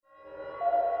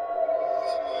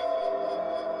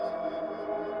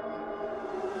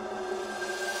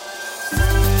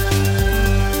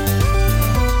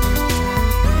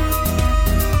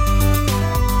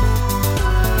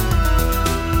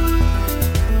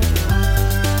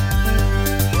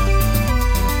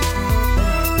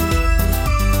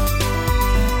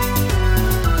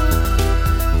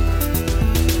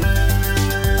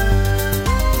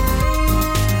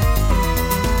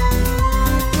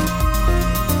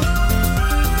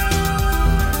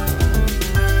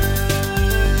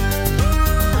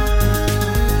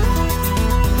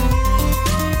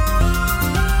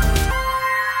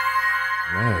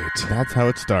That's how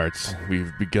it starts.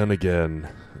 We've begun again.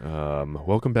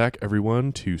 Welcome back,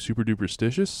 everyone, to Super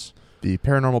Duperstitious, The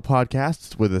paranormal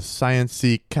podcast with a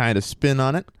science-y kind of spin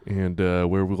on it. and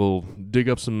where we'll dig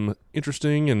up some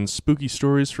interesting and spooky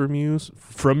stories from you.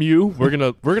 We're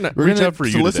gonna reach out for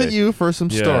you solicit today. you for some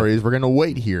Yeah. stories. We're gonna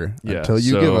wait here Yeah, until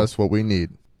you give us what we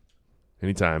need.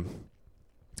 Anytime.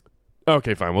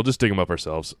 Okay, fine. We'll just dig them up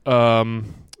ourselves.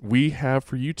 We have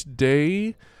for you today,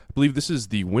 I believe this is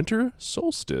the winter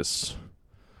solstice.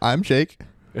 I'm Jake.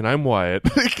 And I'm Wyatt,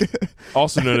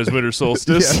 also known as Winter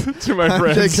Solstice to my I'm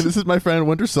friends. Jake, and this is my friend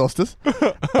Winter Solstice.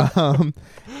 And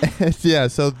yeah,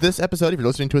 so this episode, if you're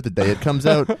listening to it the day it comes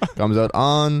out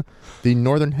on the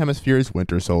Northern Hemisphere's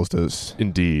winter solstice.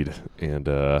 Indeed. And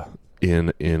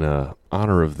in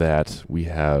honor of that, we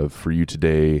have for you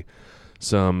today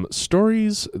some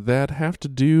stories that have to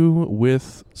do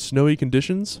with snowy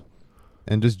conditions.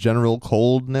 And just general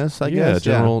coldness, I guess.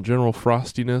 General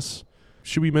frostiness.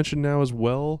 Should we mention now as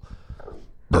well?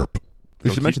 Burp.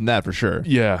 We should mention that for sure.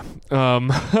 Yeah.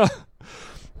 Maybe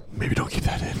don't keep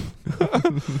that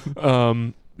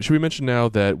in. Should we mention now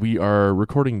that we are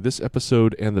recording this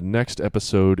episode and the next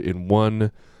episode in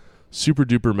one super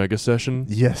duper mega session?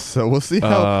 Yes, so we'll see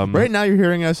how. Right now, you're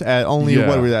hearing us at only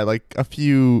what are we at, like a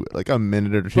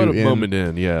minute or two. About a moment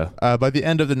in, yeah. By the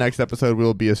end of the next episode,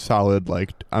 we'll be a solid,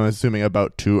 I'm assuming,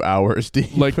 about 2 hours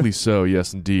deep. Likely so,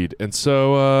 yes, indeed. And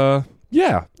so,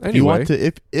 yeah. Anyway, if you want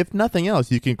to, if nothing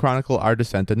else, you can chronicle our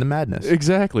descent into madness.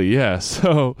 Exactly, yeah.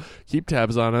 So keep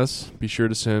tabs on us. Be sure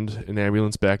to send an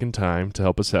ambulance back in time to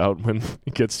help us out when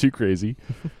it gets too crazy.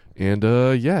 And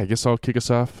yeah, I guess I'll kick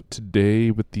us off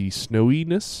today with the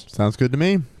snowiness. Sounds good to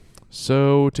me.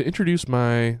 So to introduce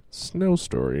my snow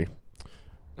story,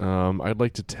 I'd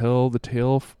like to tell the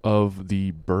tale of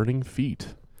the burning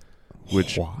feet,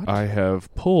 which What? I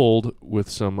have pulled with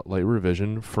some light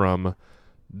revision from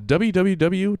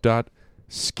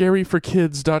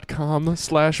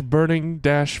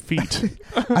www.scaryforkids.com/burning-feet.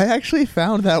 I actually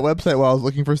found that website while I was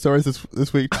looking for stories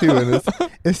this week too, and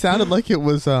it sounded like it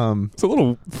was It's a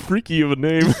little freaky of a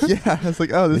name. yeah. I was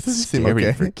like, oh, this doesn't seem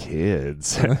okay. For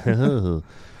kids. and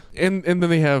then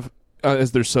they have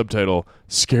as their subtitle,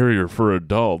 "Scarier for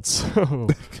Adults,"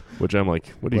 which I'm like,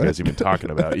 what are you What? guys even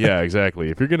talking about? Yeah, exactly.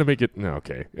 If you're gonna make it, no,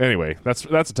 okay. Anyway, that's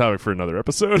a topic for another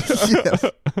episode. Yes.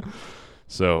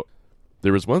 So,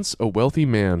 there was once a wealthy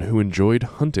man who enjoyed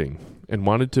hunting and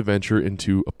wanted to venture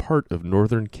into a part of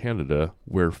northern Canada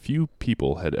where few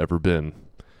people had ever been.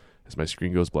 As my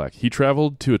screen goes black, he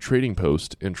traveled to a trading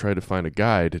post and tried to find a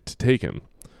guide to take him,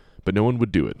 but no one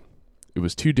would do it. It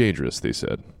was too dangerous, they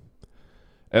said.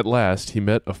 At last, he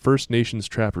met a First Nations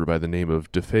trapper by the name of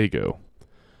Defago.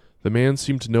 The man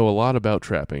seemed to know a lot about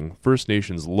trapping, First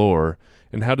Nations lore,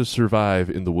 and how to survive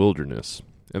in the wilderness,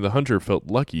 and the hunter felt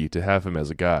lucky to have him as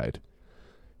a guide.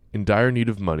 In dire need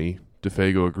of money,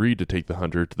 Defago agreed to take the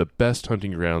hunter to the best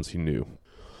hunting grounds he knew.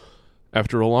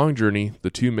 After a long journey, the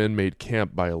two men made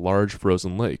camp by a large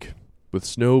frozen lake. With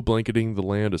snow blanketing the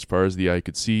land as far as the eye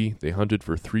could see, they hunted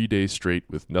for 3 days straight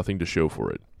with nothing to show for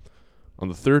it. On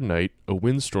the third night, a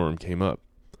windstorm came up.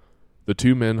 The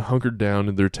two men hunkered down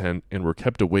in their tent and were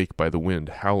kept awake by the wind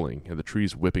howling and the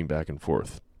trees whipping back and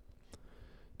forth.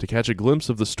 To catch a glimpse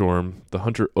of the storm, the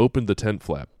hunter opened the tent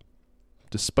flap.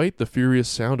 Despite the furious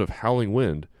sound of howling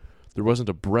wind, there wasn't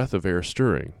a breath of air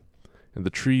stirring, and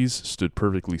the trees stood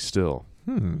perfectly still.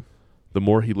 The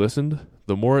more he listened,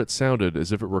 the more it sounded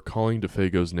as if it were calling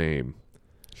Defago's name.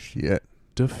 Shit.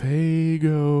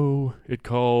 Defago, it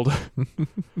called.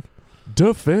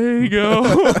 Defago!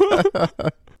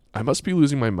 I must be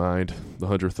losing my mind, the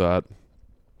hunter thought.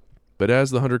 But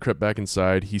as the hunter crept back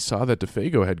inside, he saw that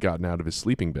Defago had gotten out of his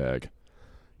sleeping bag.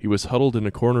 He was huddled in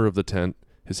a corner of the tent,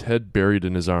 his head buried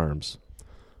in his arms.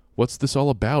 "What's this all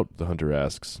about?" the hunter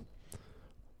asks.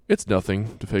 "It's nothing,"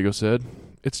 Defago said.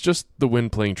 "It's just the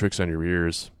wind playing tricks on your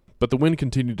ears." But the wind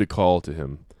continued to call to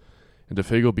him, and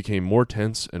Defago became more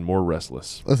tense and more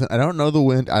restless. Listen, I don't know the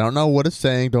wind. I don't know what it's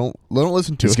saying. Don't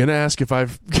listen to He's it. going to ask if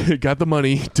I've got the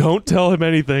money. Don't tell him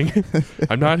anything.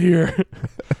 I'm not here.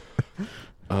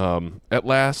 At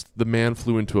last, the man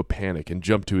flew into a panic and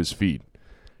jumped to his feet.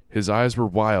 His eyes were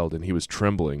wild and he was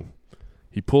trembling.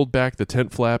 He pulled back the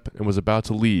tent flap and was about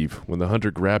to leave when the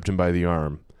hunter grabbed him by the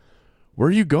arm. "Where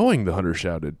are you going?" the hunter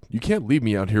shouted. "You can't leave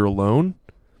me out here alone."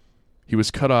 He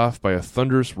was cut off by a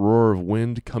thunderous roar of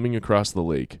wind coming across the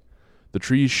lake. The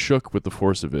trees shook with the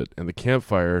force of it, and the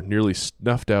campfire, nearly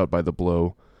snuffed out by the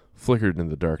blow, flickered in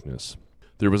the darkness.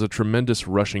 There was a tremendous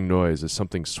rushing noise as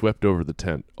something swept over the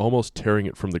tent, almost tearing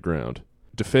it from the ground.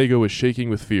 Defago was shaking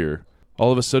with fear.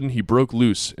 All of a sudden he broke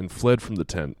loose and fled from the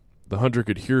tent. The hunter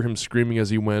could hear him screaming as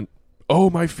he went, "Oh,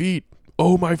 my feet!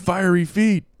 "Oh, my fiery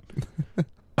feet."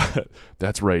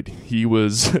 That's right. He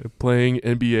was playing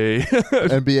NBA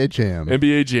NBA Jam.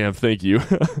 NBA Jam, thank you.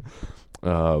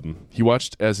 He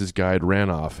watched as his guide ran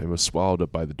off and was swallowed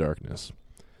up by the darkness.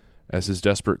 As his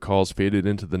desperate calls faded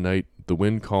into the night, the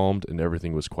wind calmed and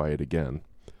everything was quiet again.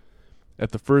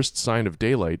 At the first sign of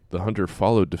daylight, the hunter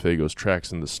followed Defago's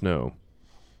tracks in the snow.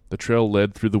 The trail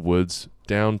led through the woods,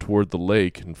 down toward the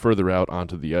lake, and further out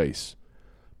onto the ice.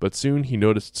 But soon he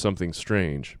noticed something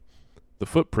strange. The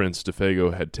footprints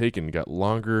Defago had taken got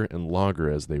longer and longer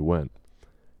as they went.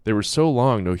 They were so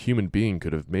long no human being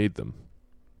could have made them.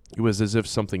 It was as if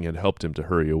something had helped him to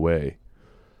hurry away.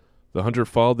 The hunter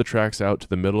followed the tracks out to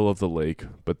the middle of the lake,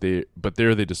 but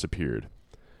there they disappeared.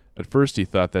 At first he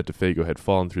thought that Defago had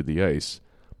fallen through the ice,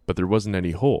 but there wasn't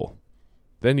any hole.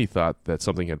 Then he thought that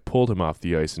something had pulled him off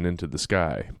the ice and into the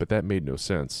sky, but that made no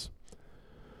sense.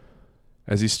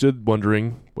 As he stood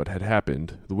wondering what had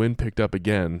happened, the wind picked up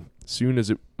again. Soon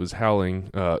it was howling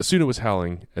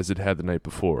as it had the night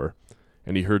before,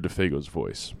 and he heard Defago's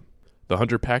voice. The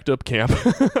hunter packed up camp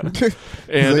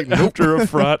and, like, nope. after a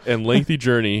fraught and lengthy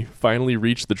journey, finally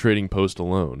reached the trading post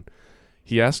alone.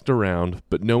 He asked around,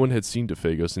 but no one had seen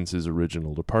Defago since his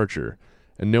original departure,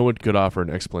 and no one could offer an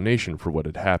explanation for what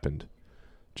had happened.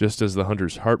 Just as the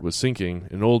hunter's heart was sinking,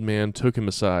 an old man took him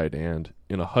aside and,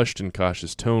 in a hushed and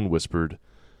cautious tone, whispered,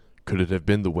 "Could it have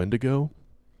been the Wendigo?"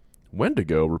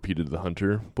 "Wendigo?" repeated the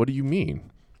hunter. "What do you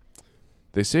mean?"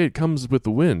 "They say it comes with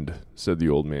the wind," said the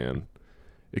old man.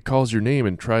 "It calls your name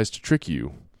and tries to trick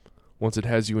you. Once it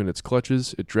has you in its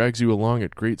clutches, it drags you along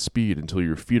at great speed until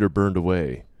your feet are burned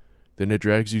away. Then it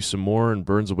drags you some more and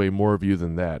burns away more of you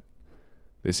than that.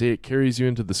 They say it carries you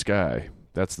into the sky.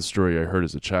 That's the story I heard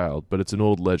as a child, but it's an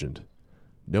old legend.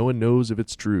 No one knows if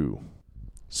it's true."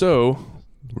 So,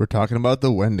 We're talking about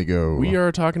the Wendigo. we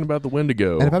are talking about the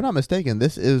Wendigo. And if I'm not mistaken,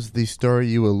 this is the story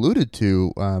you alluded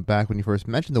to back when you first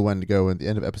mentioned the Wendigo at the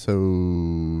end of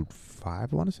episode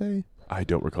 5, I want to say. I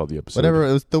don't recall the episode. Whatever,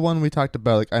 it was the one we talked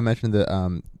about. Like I mentioned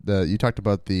the you talked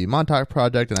about the Montauk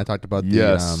Project, and I talked about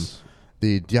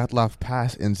the Dyatlov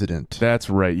Pass incident. That's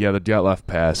right. Yeah, the Dyatlov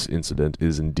Pass incident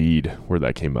is indeed where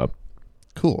that came up.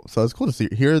 Cool. So it's cool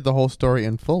to hear the whole story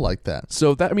in full like that.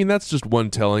 So that's just one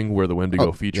telling where the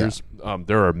Wendigo features. Yeah.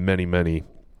 There are many, many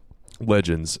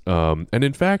legends. And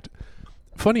in fact,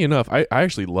 funny enough, I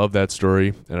actually love that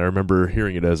story, and I remember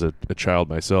hearing it as a child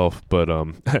myself, but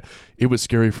it was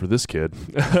scary for this kid.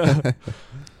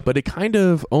 But it kind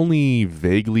of only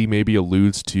vaguely maybe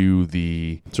alludes to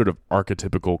the sort of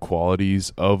archetypical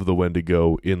qualities of the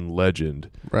Wendigo in legend.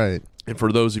 Right. And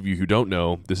for those of you who don't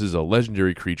know, this is a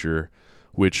legendary creature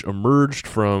which emerged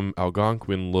from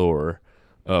Algonquin lore,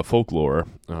 folklore,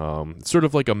 sort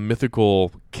of like a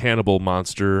mythical cannibal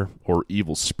monster or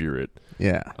evil spirit.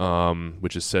 Yeah.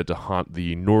 Which is said to haunt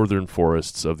the northern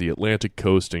forests of the Atlantic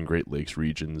coast and Great Lakes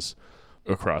regions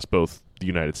across both the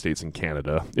United States and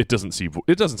Canada. It doesn't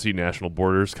see national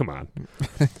borders. Come on.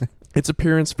 Its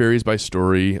appearance varies by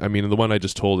story. I mean, the one I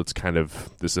just told, it's kind of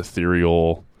this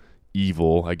ethereal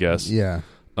evil, I guess. Yeah.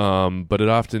 But it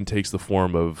often takes the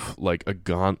form of like a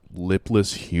gaunt,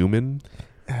 lipless human.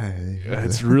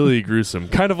 It's really gruesome.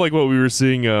 Kind of like what we were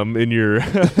seeing in your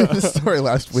story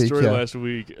last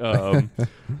week.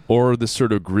 Or this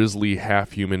sort of grisly,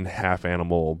 half-human,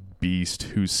 half-animal beast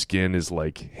whose skin is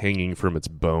like hanging from its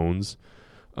bones.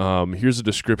 Here's a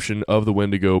description of the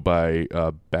Wendigo by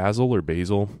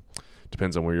Basil,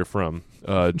 depends on where you're from,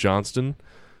 Johnston,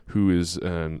 who is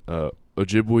an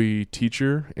Ojibwe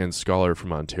teacher and scholar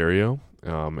from Ontario.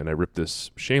 And I ripped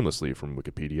this shamelessly from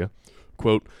Wikipedia.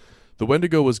 Quote, "The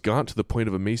Wendigo was gaunt to the point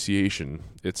of emaciation,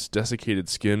 its desiccated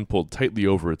skin pulled tightly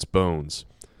over its bones.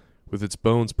 With its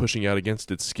bones pushing out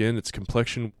against its skin, its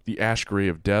complexion the ash gray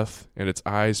of death, and its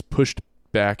eyes pushed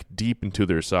back deep into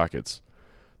their sockets.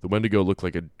 The Wendigo looked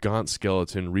like a gaunt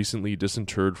skeleton recently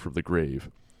disinterred from the grave.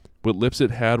 What lips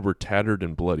it had were tattered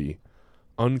and bloody,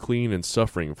 unclean and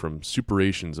suffering from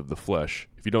suppurations of the flesh."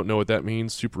 If you don't know what that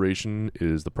means, suppuration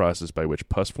is the process by which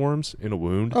pus forms in a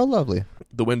wound. Oh, lovely.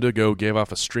 "The Wendigo gave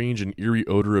off a strange and eerie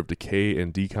odor of decay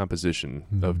and decomposition,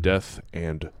 of death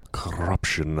and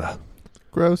corruption."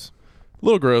 Gross. A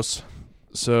little gross.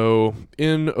 So,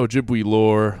 in Ojibwe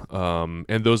lore,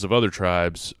 and those of other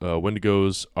tribes,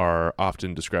 Wendigos are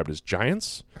often described as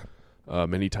giants,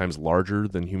 many times larger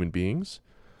than human beings.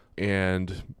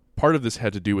 And part of this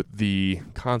had to do with the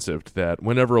concept that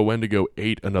whenever a Wendigo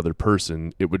ate another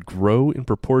person, it would grow in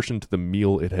proportion to the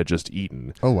meal it had just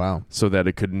eaten. Oh, wow. So that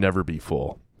it could never be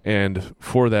full. And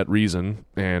for that reason,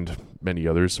 and many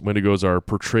others, Wendigos are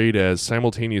portrayed as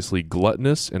simultaneously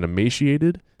gluttonous and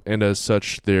emaciated, and as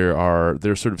such, they're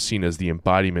sort of seen as the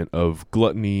embodiment of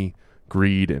gluttony,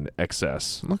 greed, and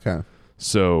excess. Okay.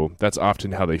 So that's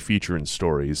often how they feature in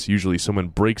stories. Usually someone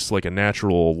breaks like a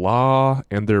natural law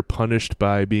and they're punished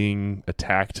by being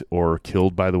attacked or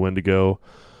killed by the Wendigo,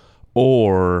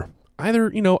 or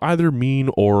either mean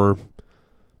or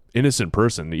innocent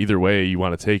person. Either way you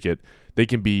want to take it, they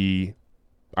can be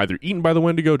either eaten by the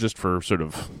Wendigo just for sort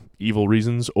of evil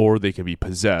reasons, or they can be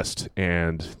possessed,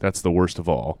 and that's the worst of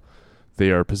all. They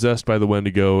are possessed by the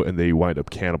Wendigo and they wind up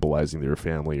cannibalizing their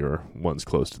family or ones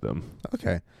close to them.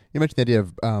 Okay. You mentioned the idea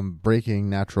of breaking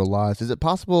natural laws. Is it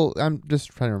possible, I'm just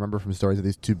trying to remember from stories of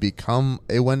these, to become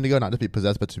a Wendigo, not just be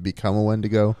possessed, but to become a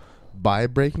Wendigo by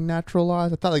breaking natural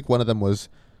laws? I thought like one of them was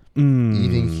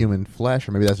eating human flesh,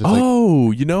 or maybe that's just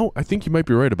I think you might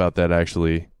be right about that,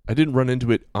 actually. I didn't run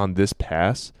into it on this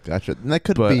pass. Gotcha. And that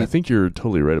could but be, I think you're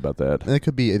totally right about that. and it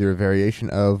could be either a variation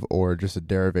of or just a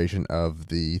derivation of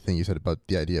the thing you said about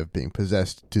the idea of being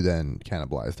possessed to then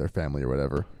cannibalize their family or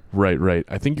whatever. Right.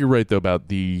 I think you're right, though, about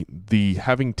the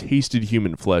having tasted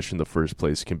human flesh in the first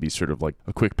place can be sort of like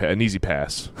an easy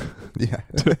pass Yeah.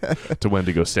 to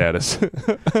Wendigo status.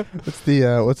 It's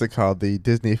the, what's it called? The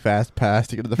Disney Fast Pass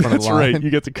to get to the front of the That's line. right. You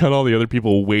get to cut all the other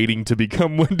people waiting to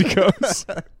become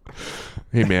Wendigos.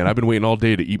 Hey, man, I've been waiting all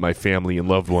day to eat my family and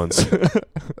loved ones.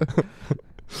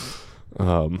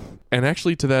 And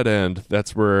actually, to that end,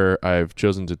 that's where I've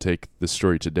chosen to take this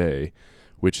story today,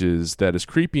 which is that as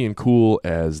creepy and cool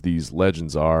as these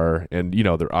legends are, and,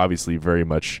 they're obviously very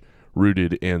much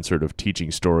rooted in sort of teaching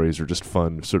stories or just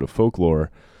fun sort of folklore,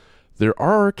 there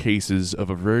are cases of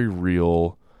a very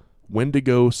real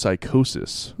Wendigo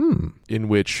psychosis in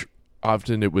which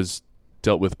often it was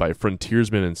dealt with by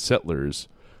frontiersmen and settlers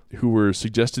who were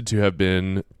suggested to have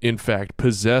been, in fact,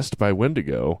 possessed by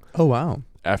Wendigo. Oh, wow.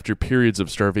 After periods of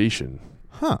starvation.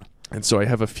 Huh. And so I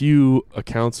have a few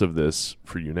accounts of this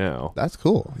for you now. That's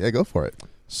cool. Yeah, go for it.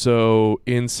 So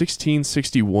in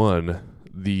 1661,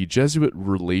 the Jesuit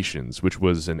Relations, which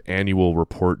was an annual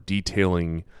report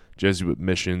detailing Jesuit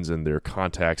missions and their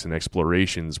contacts and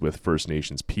explorations with First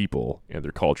Nations people and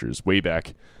their cultures, way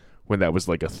back when that was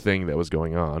like a thing that was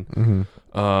going on.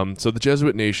 Mm-hmm. So the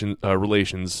Jesuit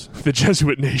Relations,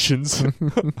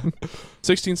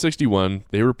 1661,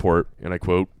 they report, and I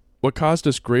quote, "What caused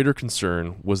us greater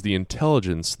concern was the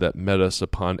intelligence that met us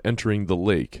upon entering the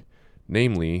lake,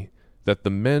 namely, that the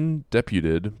men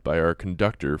deputed by our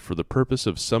conductor for the purpose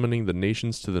of summoning the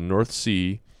nations to the North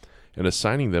Sea and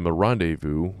assigning them a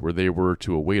rendezvous where they were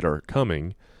to await our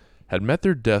coming, had met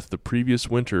their death the previous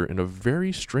winter in a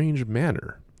very strange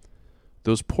manner.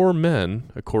 Those poor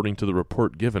men, according to the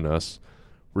report given us,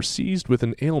 were seized with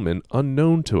an ailment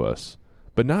unknown to us,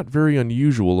 but not very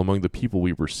unusual among the people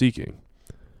we were seeking.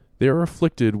 They are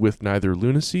afflicted with neither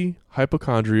lunacy,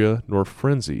 hypochondria, nor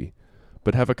frenzy,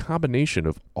 but have a combination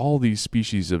of all these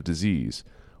species of disease,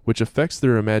 which affects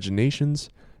their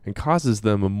imaginations and causes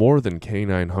them a more than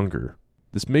canine hunger.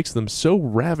 This makes them so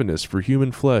ravenous for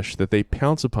human flesh that they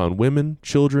pounce upon women,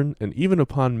 children, and even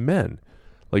upon men,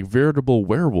 like veritable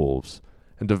werewolves,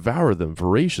 and devour them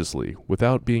voraciously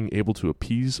without being able to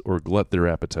appease or glut their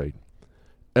appetite,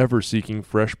 ever seeking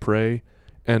fresh prey,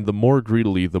 and the more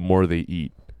greedily the more they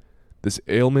eat. This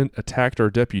ailment attacked our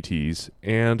deputies,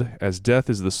 and, as death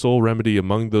is the sole remedy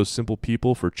among those simple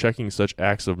people for checking such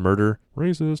acts of murder,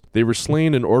 racist, they were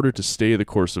slain in order to stay the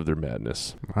course of their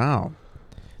madness." Wow.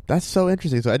 That's so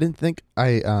interesting. So I didn't think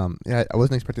I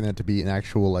wasn't expecting that to be an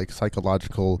actual like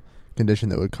psychological condition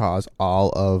that would cause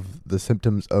all of the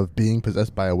symptoms of being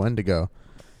possessed by a Wendigo.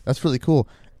 That's really cool.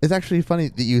 It's actually funny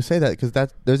that you say that because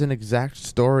there's an exact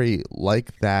story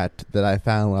like that I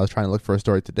found when I was trying to look for a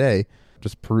story today,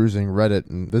 just perusing Reddit,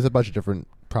 and there's a bunch of different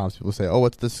prompts. People say, "Oh,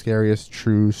 what's the scariest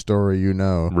true story you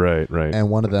know?" Right. And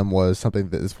one of them was something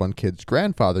that this one kid's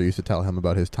grandfather used to tell him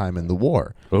about his time in the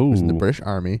war. Oh. He was in the British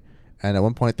Army, and at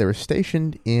one point they were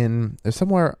stationed in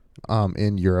somewhere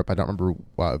in Europe. I don't remember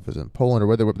if it was in Poland or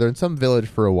where they're in some village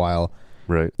for a while.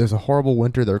 Right. There's a horrible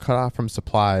winter. They were cut off from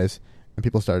supplies, and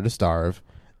people started to starve.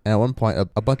 And at one point,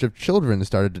 a bunch of children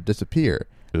started to disappear.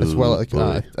 As well, I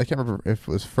can't remember if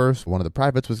it was first one of the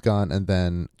privates was gone, and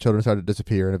then children started to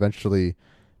disappear, and eventually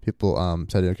people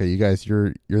said, "Okay, you guys,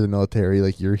 you're the military,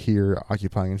 like you're here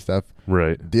occupying and stuff.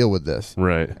 Right. Deal with this."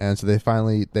 Right. And so they I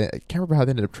can't remember how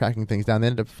they ended up tracking things down. They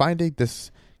ended up finding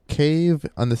this cave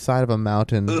on the side of a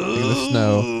mountain in the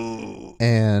snow,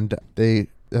 and they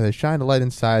shined a light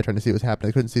inside trying to see what was happening.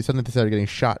 They couldn't see. Suddenly they started getting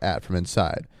shot at from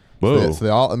inside. Whoa. So they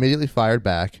all immediately fired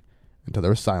back until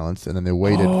there was silence, and then they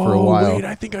waited for a while. Wait,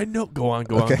 I think I know. Go on.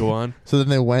 So then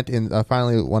they went in.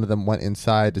 Finally, one of them went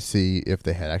inside to see if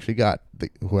they had actually got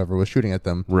whoever was shooting at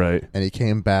them. Right. And he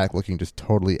came back looking just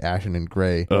totally ashen and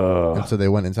gray. And so they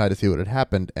went inside to see what had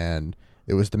happened, and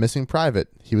it was the missing private.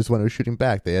 He was the one who was shooting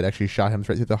back. They had actually shot him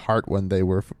straight through the heart when they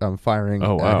were firing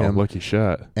at him. Lucky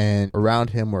shot. And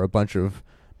around him were a bunch of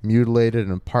mutilated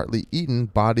and partly eaten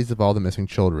bodies of all the missing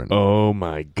children. Oh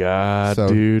my god,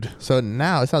 dude! So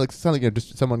now it sounds like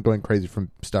just someone going crazy from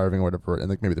starving or whatever, and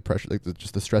like maybe the pressure, like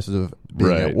just the stresses of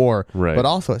being at war. Right. But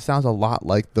also, it sounds a lot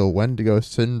like the Wendigo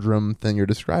syndrome thing you're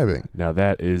describing. Now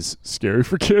that is scary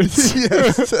for kids.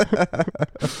 Yes.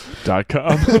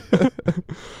 .com.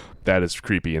 That is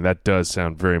creepy, and that does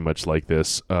sound very much like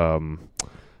this.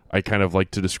 I kind of like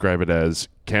to describe it as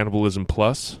cannibalism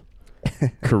plus.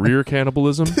 Career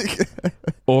cannibalism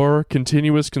or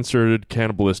continuous concerted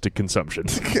cannibalistic consumption.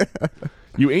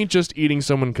 You ain't just eating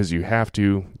someone because you have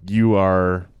to. You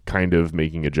are kind of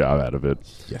making a job out of it.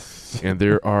 Yes. And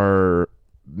there are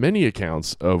many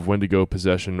accounts of Wendigo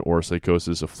possession or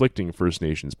psychosis afflicting First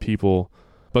Nations people,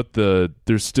 but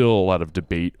there's still a lot of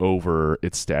debate over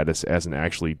its status as an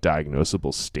actually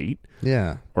diagnosable state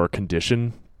or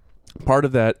condition. Part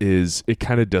of that is it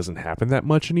kind of doesn't happen that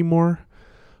much anymore.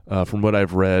 From what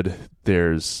I've read,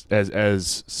 there's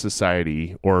as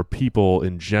society or people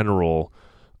in general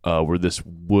where this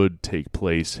would take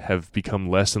place have become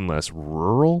less and less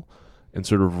rural and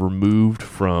sort of removed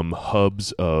from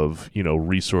hubs of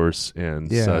resource and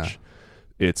such.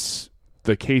 It's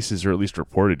the cases, or at least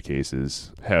reported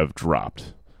cases, have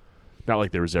dropped. Not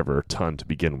like there was ever a ton to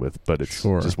begin with, but it's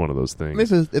just one of those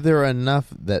things. If there were enough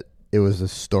that it was a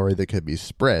story that could be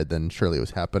spread, then surely it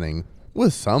was happening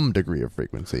with some degree of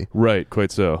frequency. Right,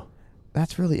 quite so.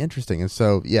 That's really interesting. And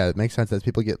so, yeah, it makes sense that as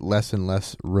people get less and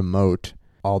less remote,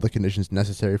 all the conditions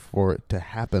necessary for it to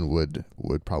happen would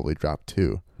probably drop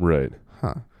too. Right.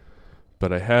 Huh.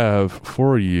 But I have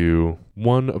for you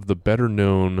one of the better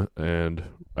known and,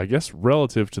 I guess,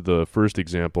 relative to the first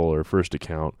example or first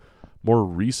account, more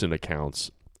recent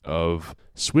accounts of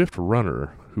Swift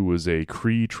Runner, who was a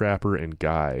Cree trapper and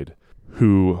guide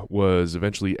who was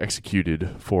eventually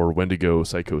executed for Wendigo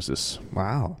psychosis.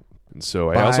 Wow. And so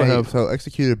I also have... So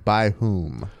executed by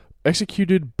whom?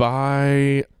 Executed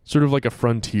by sort of like a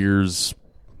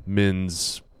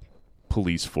frontiersman's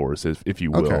police force, if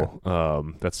you will.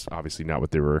 Okay. That's obviously not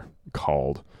what they were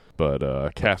called,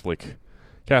 but Catholic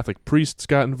priests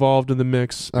got involved in the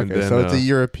mix. Okay, and then, so it's a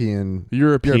European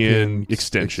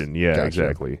extension. Yeah, gotcha.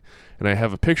 Exactly. And I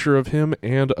have a picture of him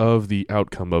and of the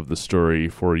outcome of the story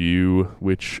for you,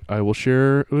 which I will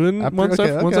share once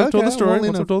I've told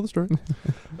the story.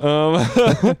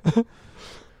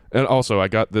 And also, I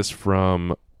got this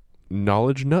from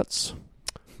Knowledge Nuts.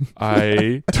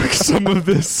 I took some of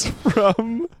this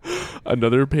from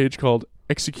another page called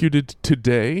Executed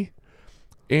Today,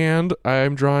 and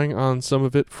I'm drawing on some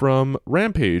of it from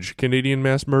Rampage, Canadian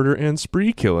Mass Murder and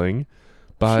Spree Killing,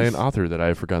 by an author that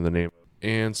I've forgotten the name of.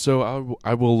 And so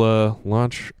I will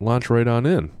launch right on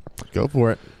in. Go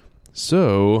for it.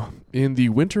 So, in the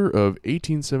winter of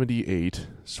 1878,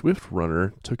 Swift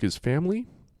Runner took his family,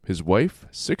 his wife,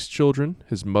 6 children,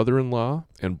 his mother-in-law,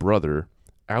 and brother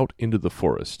out into the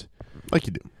forest. Like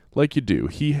you do. Like you do.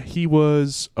 He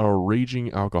was a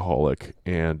raging alcoholic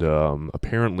and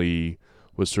apparently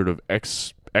was sort of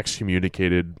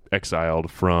excommunicated,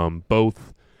 exiled from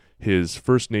both his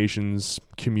First Nations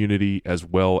community as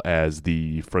well as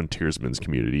the frontiersman's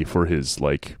community for his,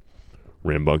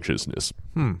 rambunctiousness.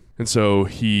 And so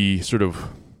he sort of,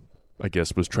 I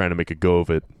guess, was trying to make a go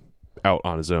of it out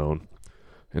on his own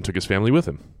and took his family with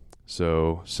him.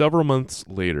 So several months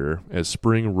later, as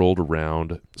spring rolled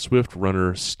around, Swift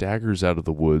Runner staggers out of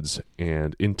the woods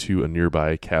and into a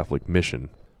nearby Catholic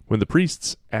mission. When the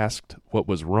priests asked what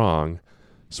was wrong,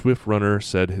 Swift Runner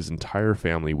said his entire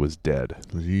family was dead.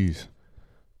 Jeez.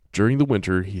 During the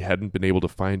winter, he hadn't been able to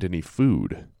find any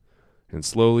food, and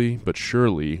slowly but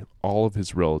surely, all of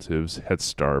his relatives had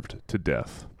starved to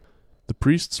death. The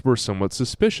priests were somewhat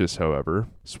suspicious, however.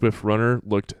 Swift Runner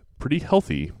looked pretty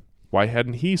healthy. Why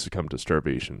hadn't he succumbed to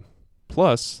starvation?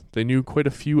 Plus, they knew quite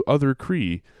a few other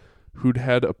Cree who'd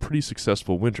had a pretty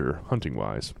successful winter,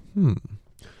 hunting-wise.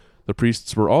 The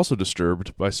priests were also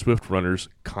disturbed by Swift Runner's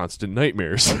constant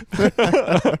nightmares,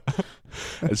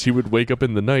 as he would wake up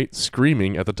in the night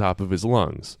screaming at the top of his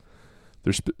lungs.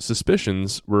 Their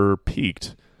suspicions were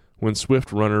piqued when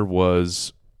Swift Runner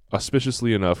was,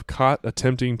 auspiciously enough, caught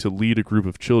attempting to lead a group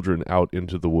of children out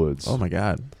into the woods. Oh my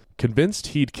God. Convinced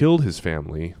he'd killed his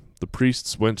family, the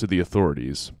priests went to the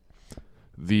authorities.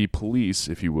 The police,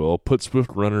 if you will, put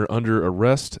Swift Runner under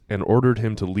arrest and ordered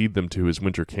him to lead them to his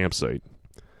winter campsite.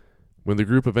 When the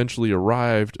group eventually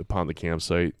arrived upon the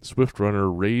campsite, Swift Runner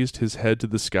raised his head to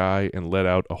the sky and let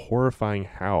out a horrifying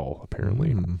howl,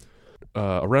 apparently.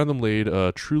 Around them laid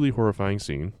a truly horrifying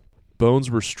scene.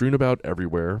 Bones were strewn about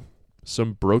everywhere,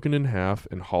 some broken in half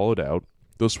and hollowed out.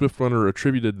 Though Swift Runner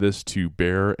attributed this to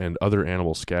bear and other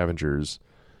animal scavengers,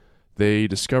 they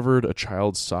discovered a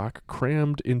child's sock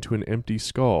crammed into an empty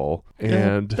skull.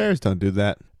 And bears don't do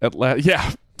that.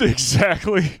 Yeah,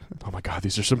 exactly. Oh my God,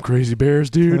 these are some crazy bears,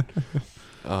 dude.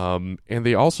 And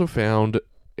they also found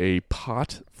a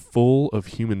pot full of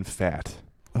human fat.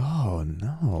 Oh,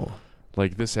 no.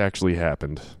 Like, this actually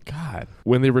happened. God.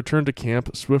 When they returned to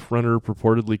camp, Swift Runner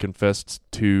purportedly confessed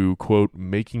to, quote,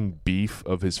 making beef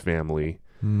of his family,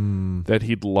 that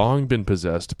he'd long been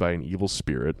possessed by an evil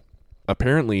spirit.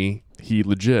 Apparently, he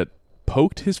legit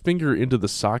poked his finger into the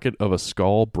socket of a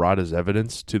skull brought as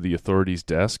evidence to the authorities'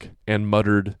 desk and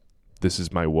muttered, "This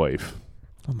is my wife."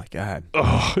 Oh, my God.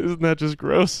 Oh, isn't that just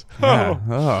gross? Yeah.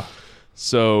 Oh.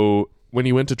 So when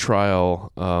he went to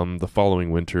trial the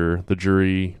following winter, the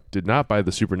jury did not buy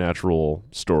the supernatural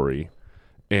story.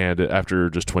 And after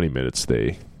just 20 minutes,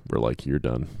 they were like, "You're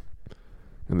done."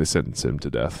 And they sentenced him to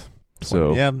death.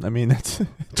 So yeah, I mean, that's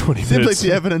 20 seems minutes. like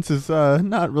the evidence is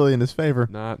not really in his favor.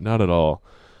 Not at all.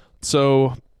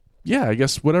 So, yeah, I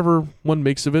guess whatever one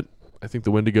makes of it, I think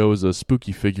the Wendigo is a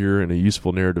spooky figure and a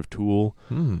useful narrative tool.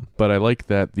 But I like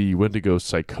that the Wendigo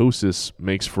psychosis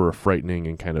makes for a frightening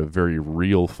and kind of very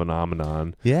real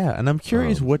phenomenon. Yeah, and I'm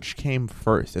curious which came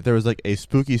first. If there was like a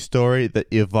spooky story that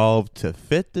evolved to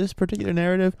fit this particular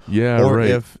narrative, or right.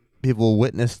 if people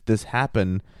witnessed this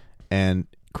happen and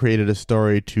created a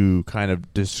story to kind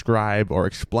of describe or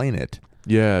explain it.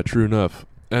 Yeah, true enough.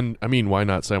 And, I mean, why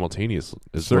not simultaneous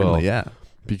as Certainly, well? yeah.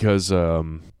 Because,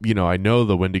 I know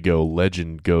the Wendigo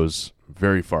legend goes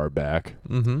very far back,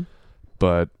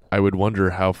 but I would wonder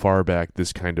how far back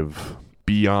this kind of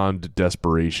beyond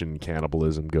desperation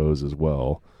cannibalism goes as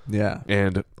well. Yeah.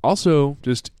 And also,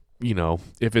 just,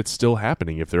 if it's still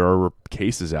happening, if there are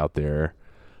cases out there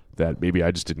that maybe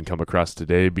I just didn't come across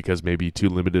today because maybe too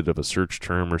limited of a search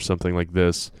term or something like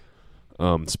this,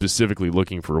 specifically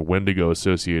looking for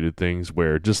Wendigo-associated things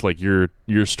where, just like your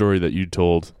story that you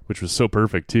told, which was so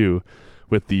perfect too,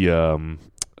 with the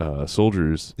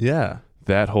soldiers. Yeah.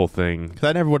 That whole thing. Because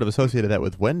I never would have associated that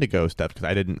with Wendigo stuff because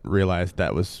I didn't realize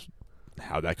that was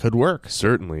how that could work.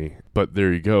 Certainly. But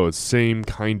there you go. It's same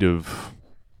kind of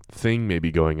thing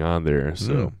maybe going on there.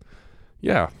 So,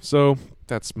 yeah. So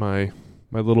that's my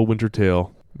little winter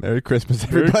tale. Merry Christmas,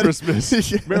 everybody. Merry Christmas.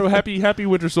 happy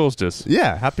winter solstice.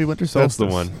 Yeah, happy winter solstice. That's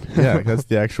the one. Yeah, that's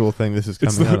the actual thing this is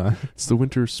coming out on. It's the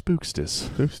winter spookstice.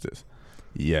 Spookstice.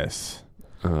 Yes.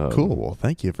 Cool. Well,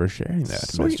 thank you for sharing that,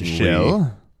 Mr. Certainly.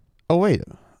 Shell. Oh, wait.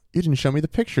 You didn't show me the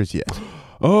pictures yet.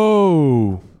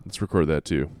 Oh. Let's record that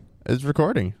too. It's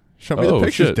recording. Show me the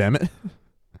pictures, shit. damn it.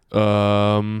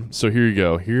 So here you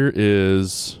go. Here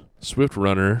is Swift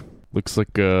Runner. Looks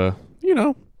like, Now,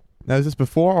 is this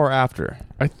before or after?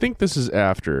 I think this is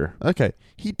after. Okay.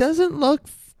 He doesn't look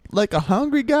like a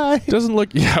hungry guy. Doesn't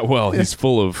look, he's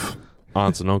full of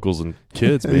aunts and uncles and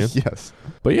kids, man. Yes.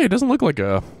 But yeah, he doesn't look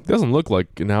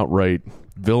like an outright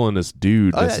villainous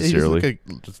dude necessarily. Yeah,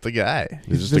 he's just a guy.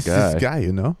 He's just a guy. This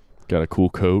guy, Got a cool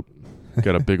coat.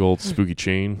 Got a big old spooky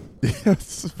chain. Yes,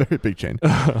 it's a very big chain.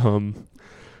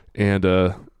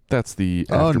 And that's the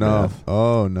aftermath.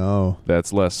 Oh no.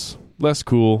 That's less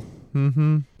cool.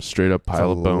 Mm-hmm. Straight up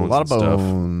pile of bones. A lot of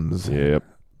and bones. Stuff. Yep.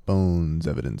 Bones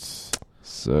evidence.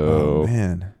 So, oh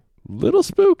man, little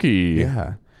spooky.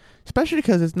 Yeah, especially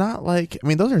because it's not like, I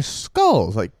mean, those are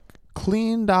skulls, like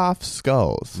cleaned off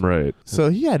skulls. Right. So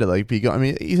he had to be going. I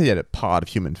mean, he said he had a pod of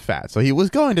human fat, so he was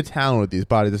going to town with these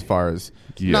bodies as far as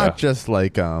not just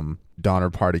like Donner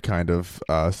Party kind of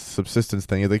subsistence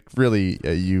thing. Like really,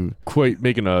 you quite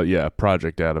making a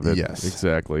project out of it. Yes,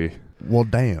 exactly. Well,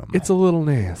 damn, it's a little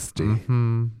nasty.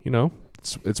 Mm-hmm.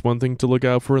 It's one thing to look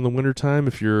out for in the wintertime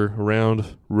if you're around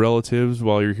relatives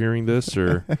while you're hearing this,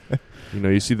 or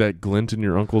you see that glint in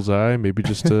your uncle's eye. Maybe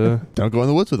just don't go in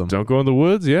the woods with them. Don't go in the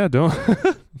woods. Yeah, don't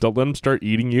let them start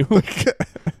eating you.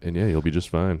 And yeah, you'll be just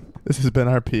fine. This has been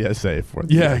our PSA for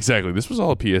the Yeah, exactly. This was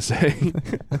all a PSA.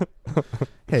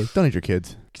 Hey, don't eat your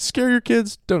kids. Scare your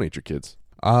kids. Don't eat your kids.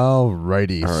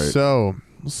 Alrighty. All right. So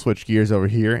switch gears over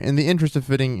here. In the interest of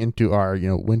fitting into our,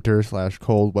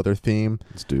 winter/cold weather theme,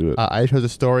 Let's do it. I chose a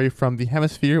story from the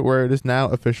hemisphere where it is now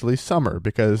officially summer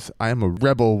because I am a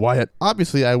rebel, Wyatt.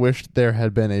 Obviously, I wished there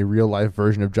had been a real-life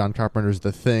version of John Carpenter's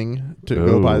The Thing to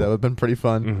go by. That would have been pretty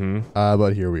fun. Mm-hmm.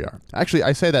 But here we are. Actually,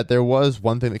 I say that there was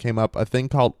one thing that came up, a thing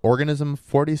called Organism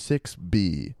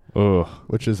 46b,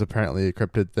 which is apparently a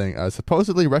cryptid thing.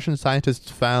 Supposedly, Russian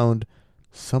scientists found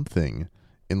something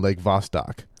in Lake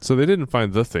Vostok. So they didn't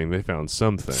find the thing; they found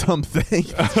something. Something.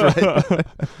 That's right.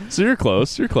 So you're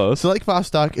close. You're close. So Lake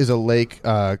Vostok is a lake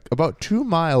about 2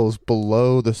 miles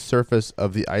below the surface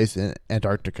of the ice in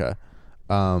Antarctica.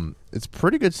 It's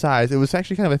pretty good size. It was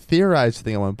actually kind of a theorized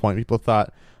thing at one point. People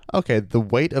thought, okay, the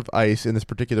weight of ice in this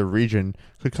particular region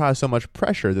could cause so much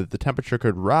pressure that the temperature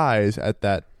could rise at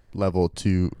that level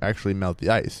to actually melt the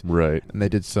ice. Right. And they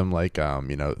did some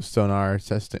sonar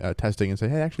testing and say,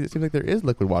 hey, actually it seems like there is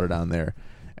liquid water down there.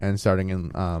 And starting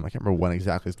in I can't remember when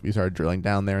exactly we started drilling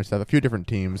down there and stuff. A few different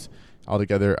teams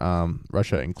altogether,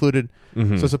 Russia included.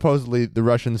 Mm-hmm. So supposedly the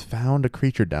Russians found a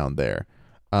creature down there.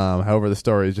 However, the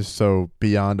story is just so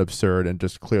beyond absurd and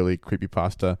just clearly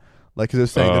creepypasta. Like, because it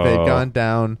was saying that they had gone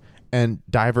down and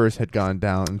divers had gone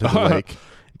down into the lake.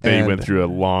 They went through a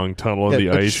long tunnel in the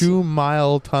ice. A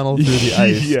 2-mile tunnel through the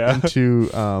ice Yeah.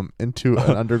 into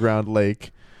an underground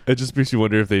lake. It just makes you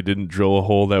wonder if they didn't drill a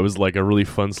hole that was like a really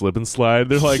fun slip and slide.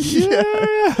 They're like,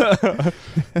 yeah,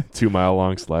 2 mile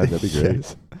long slide. That'd be great.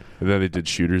 Yes. And then they did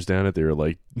shooters down it. They were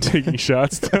like taking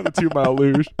shots down the 2 mile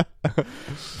luge.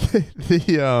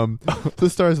 The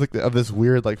story is like of this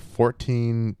weird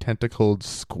 14 tentacled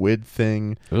squid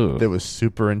thing that was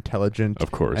super intelligent. Of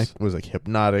course, and was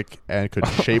hypnotic and could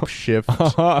shape shift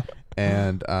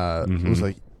and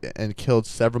was and killed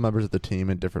several members of the team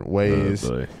in different ways.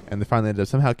 And they finally ended up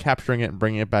somehow capturing it and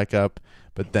bringing it back up.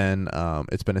 But then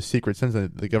it's been a secret since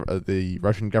the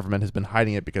Russian government has been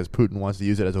hiding it because Putin wants to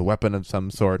use it as a weapon of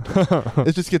some sort.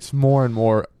 It just gets more and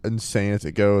more insane as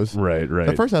it goes. Right.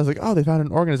 At first I was like, oh, they found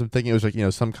an organism, thinking it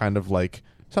was some kind of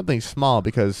something small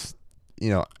because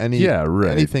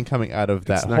anything coming out of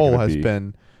that hole has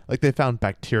been they found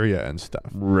bacteria and stuff.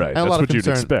 Right. And that's what you'd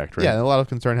expect, right? Yeah, and a lot of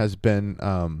concern has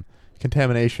been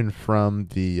contamination from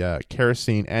the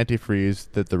kerosene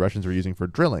antifreeze that the Russians were using for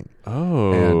drilling.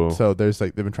 Oh. And so there's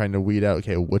they've been trying to weed out,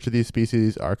 okay, which of these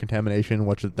species are contamination,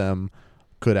 which of them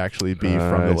could actually be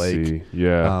from the lake. See.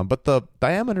 Yeah. But the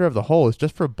diameter of the hole is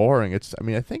just for boring. I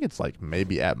think it's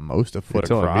maybe at most a foot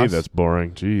You're across. telling me that's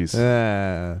boring. Jeez.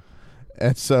 Yeah.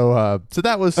 And so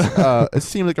that was it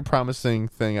seemed like a promising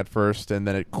thing at first, and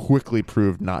then it quickly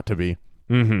proved not to be.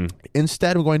 Mm-hmm.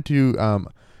 Instead,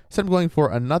 I'm going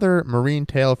for another marine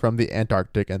tale from the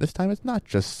Antarctic, and this time it's not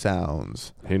just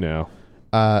sounds. Hey now.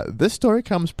 This story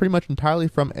comes pretty much entirely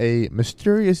from a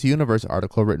Mysterious Universe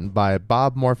article written by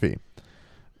Bob Morphy.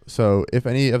 So if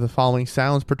any of the following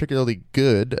sounds particularly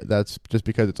good, that's just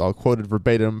because it's all quoted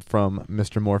verbatim from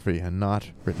Mr. Morphy and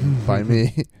not written by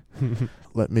me.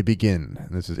 Let me begin.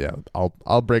 This is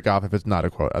I'll break off if it's not a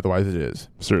quote, otherwise it is.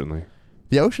 Certainly.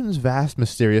 The ocean's vast,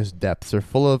 mysterious depths are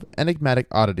full of enigmatic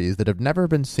oddities that have never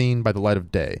been seen by the light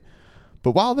of day.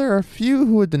 But while there are few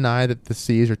who would deny that the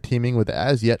seas are teeming with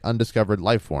as yet undiscovered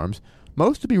life forms,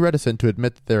 most would be reticent to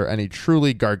admit that there are any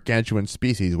truly gargantuan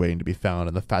species waiting to be found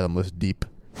in the fathomless deep.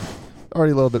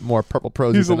 Already a little bit more purple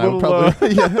prosy than I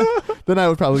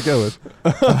would probably go with.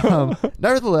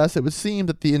 Nevertheless, it would seem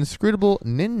that the inscrutable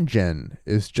Ningen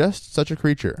is just such a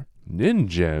creature.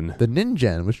 Ningen? The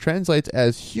Ningen, which translates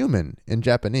as human in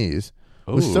Japanese,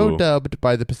 was so dubbed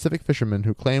by the Pacific fishermen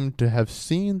who claimed to have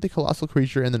seen the colossal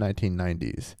creature in the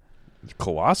 1990s.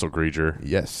 Colossal creature?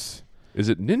 Yes. Is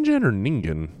it Ningen or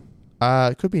Ningen?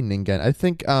 It could be Ningen. I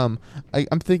think I'm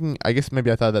thinking, I guess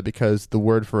maybe I thought that because the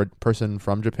word for a person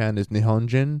from Japan is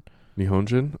Nihonjin.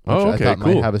 Nihonjin? Which Oh, okay, I thought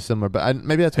cool. might have a similar, but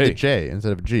maybe that's with a J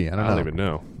instead of a G. I don't even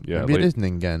know. Yeah, maybe it is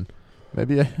Ningen.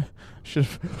 Maybe I should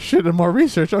have done more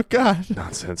research. Oh God,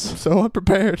 nonsense. I'm so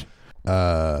unprepared.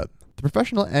 The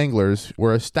professional anglers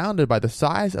were astounded by the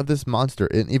size of this monster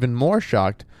and even more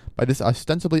shocked by this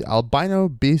ostensibly albino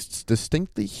beast's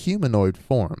distinctly humanoid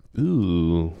form.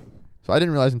 Ooh. So I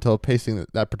didn't realize until pasting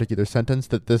that particular sentence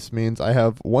that this means I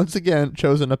have once again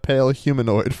chosen a pale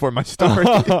humanoid for my story.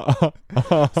 So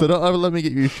don't ever let me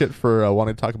get you shit for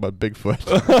wanting to talk about Bigfoot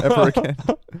ever again.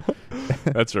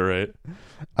 That's all right.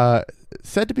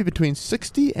 Said to be between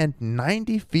 60 and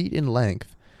 90 feet in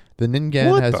length, the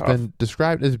Ningen has been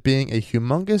described as being a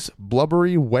humongous,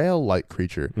 blubbery, whale-like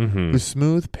creature whose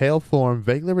smooth, pale form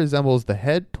vaguely resembles the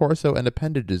head, torso, and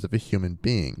appendages of a human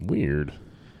being. Weird.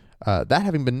 That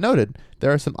having been noted,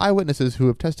 there are some eyewitnesses who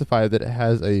have testified that it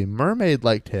has a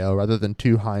mermaid-like tail rather than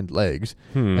 2 hind legs,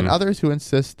 and others who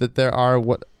insist that there are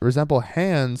what resemble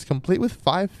hands complete with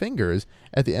 5 fingers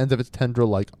at the ends of its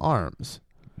tendril-like arms.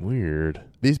 Weird.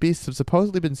 These beasts have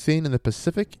supposedly been seen in the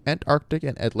Pacific, Antarctic,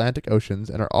 and Atlantic Oceans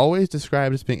and are always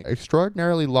described as being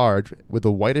extraordinarily large with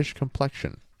a whitish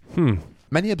complexion.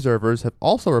 Many observers have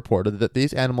also reported that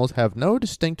these animals have no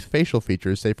distinct facial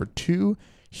features save for 2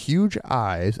 huge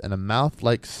eyes and a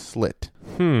mouth-like slit.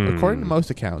 According to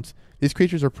most accounts, these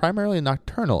creatures are primarily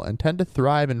nocturnal and tend to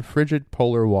thrive in frigid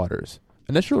polar waters.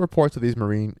 Initial reports of these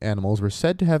marine animals were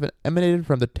said to have emanated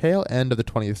from the tail end of the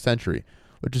 20th century,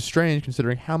 which is strange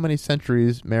considering how many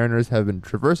centuries mariners have been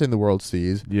traversing the world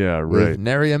seas. Yeah, right. With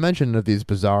nary a mention of these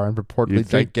bizarre and purportedly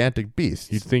gigantic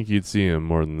beasts. You'd think you'd see them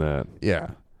more than that.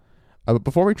 Yeah. But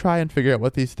before we try and figure out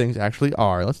what these things actually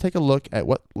are, let's take a look at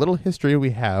what little history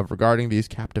we have regarding these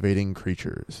captivating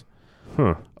creatures.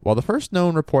 While the first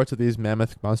known reports of these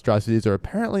mammoth monstrosities are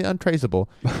apparently untraceable,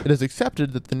 it is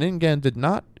accepted that the Ningen did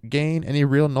not gain any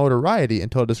real notoriety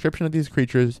until a description of these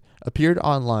creatures appeared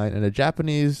online in a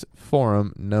Japanese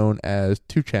forum known as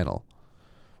 2channel,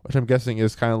 which I'm guessing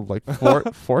is kind of like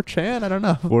 4chan? I don't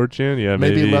know. 4chan? Yeah,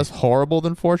 maybe less horrible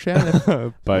than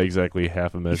 4chan. By exactly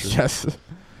half a measure. Yes.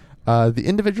 The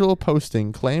individual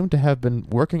posting claimed to have been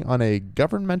working on a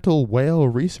governmental whale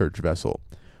research vessel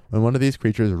when one of these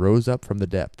creatures rose up from the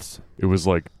depths. It was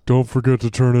like, don't forget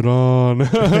to turn it on.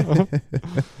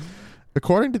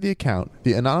 According to the account,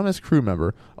 the anonymous crew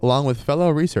member, along with fellow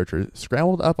researchers,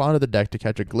 scrambled up onto the deck to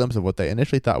catch a glimpse of what they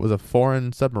initially thought was a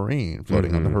foreign submarine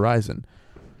floating on the horizon.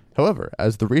 However,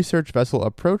 as the research vessel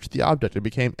approached the object, it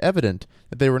became evident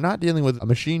that they were not dealing with a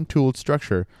machine-tooled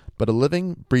structure, but a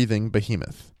living, breathing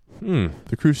behemoth.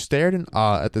 The crew stared in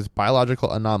awe at this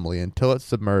biological anomaly until it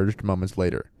submerged moments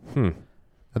later.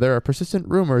 There are persistent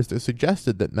rumors that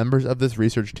suggested that members of this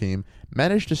research team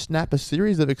managed to snap a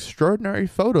series of extraordinary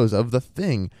photos of the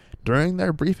thing during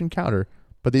their brief encounter,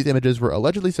 but these images were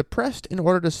allegedly suppressed in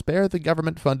order to spare the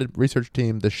government-funded research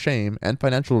team the shame and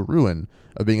financial ruin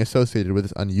of being associated with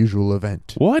this unusual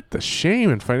event. What? The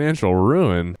shame and financial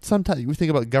ruin? Sometimes we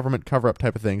think about government cover-up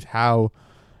type of things, how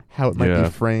it might be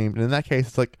framed. And in that case,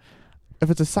 it's like, if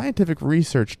it's a scientific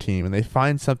research team and they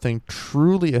find something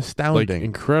truly astounding. Like,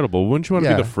 incredible. Wouldn't you want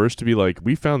to be the first to be like,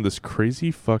 we found this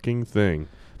crazy fucking thing?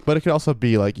 But it could also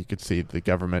be like, you could see the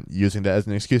government using that as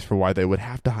an excuse for why they would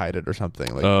have to hide it or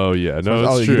something. Like, oh, yeah. No,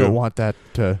 that's true. You don't want that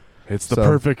to... It's the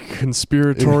perfect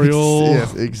conspiratorial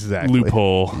yes, exactly.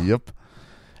 loophole. Yep.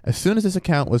 As soon as this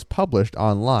account was published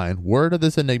online, word of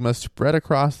this enigma spread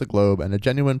across the globe and a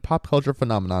genuine pop culture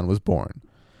phenomenon was born.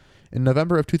 In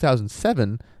November of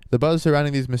 2007, the buzz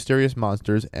surrounding these mysterious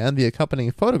monsters and the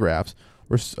accompanying photographs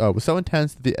was so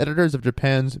intense that the editors of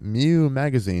Japan's Mew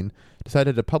magazine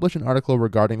decided to publish an article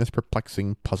regarding this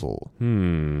perplexing puzzle.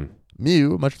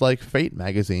 Mew, much like Fate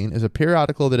magazine, is a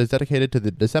periodical that is dedicated to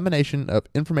the dissemination of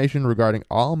information regarding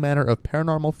all manner of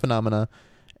paranormal phenomena,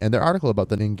 and their article about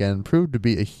the Ningen proved to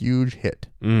be a huge hit.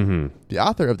 The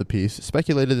author of the piece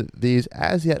speculated that these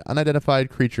as yet unidentified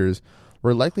creatures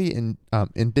were likely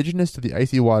indigenous to the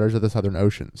icy waters of the southern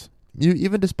oceans. Mew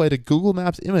even displayed a Google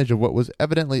Maps image of what was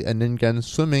evidently a Ningen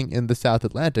swimming in the South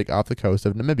Atlantic off the coast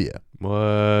of Namibia.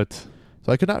 What?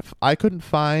 So I couldn't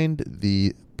find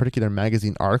the particular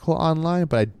magazine article online,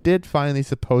 but I did find the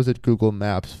supposed Google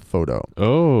Maps photo.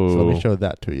 Oh. So let me show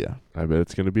that to you. I bet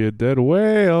it's going to be a dead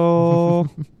whale.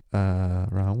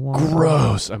 Wrong one.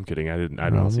 Gross. I'm kidding. I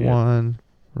don't see it.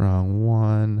 Wrong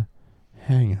one.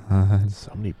 Hang on.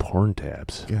 So many porn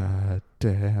tabs. God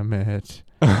damn it.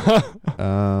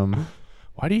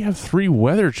 Why do you have 3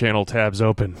 Weather Channel tabs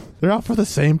open? They're all for the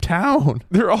same town.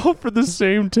 They're all for the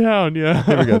same town, yeah.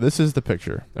 Here we go. This is the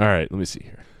picture. All right, let me see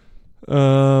here.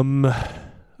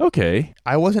 Okay.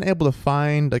 I wasn't able to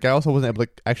find, I also wasn't able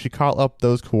to actually call up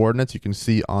those coordinates you can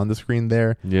see on the screen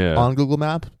there on Google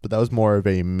Maps, but that was more of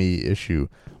a me issue.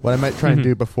 What I might try and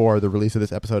do before the release of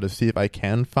this episode is see if I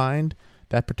can find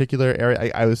that particular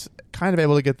area. I was kind of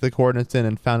able to get the coordinates in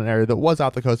and found an area that was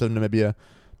off the coast of Namibia,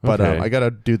 but I got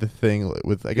to do the thing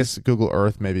with, I guess, Google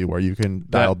Earth maybe, where you can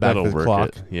dial back the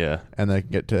clock. And then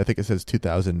get to, I think it says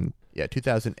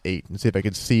 2008, and see if I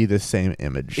could see this same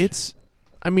image.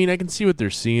 I can see what they're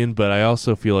seeing, but I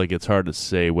also feel like it's hard to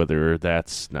say whether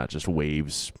that's not just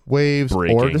waves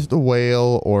breaking, or just a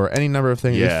whale, or any number of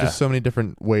things. Yeah. There's just so many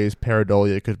different ways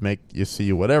pareidolia could make you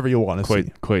see whatever you want to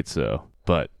see. Quite so.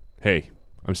 But, hey,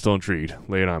 I'm still intrigued.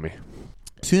 Lay it on me.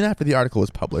 Soon after the article was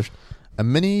published, A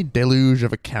mini deluge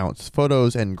of accounts,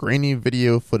 photos, and grainy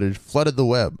video footage flooded the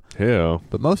web, Hell.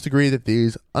 but most agree that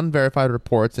these unverified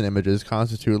reports and images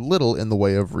constitute little in the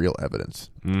way of real evidence.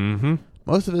 Mm-hmm.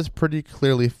 Most of it is pretty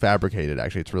clearly fabricated,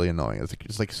 actually. It's really annoying.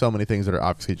 It's like so many things that are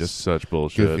obviously just Such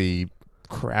bullshit. goofy,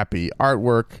 crappy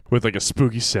artwork. With like a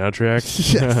spooky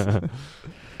soundtrack.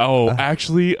 Yes.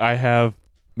 Actually, I have...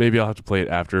 Maybe I'll have to play it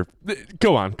after.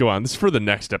 Go on. This is for the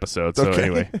next episode. So Okay.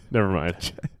 anyway, never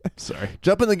mind. Sorry.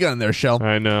 Jumping the gun there, Shell.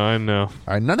 I know. All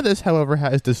right, none of this, however,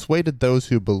 has dissuaded those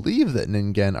who believe that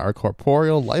Ningen are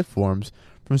corporeal life forms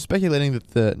from speculating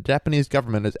that the Japanese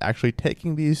government is actually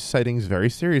taking these sightings very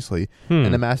seriously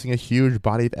and amassing a huge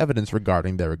body of evidence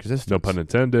regarding their existence. No pun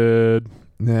intended.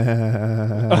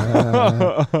 That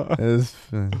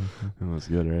was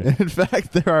good, right? In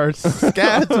fact, there are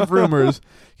scads of rumors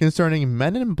concerning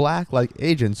men in black-like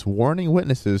agents warning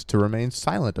witnesses to remain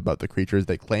silent about the creatures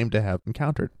they claim to have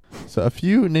encountered. So a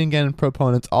few Ningen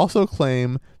proponents also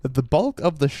claim that the bulk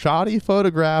of the shoddy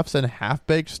photographs and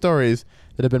half-baked stories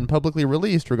that have been publicly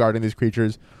released regarding these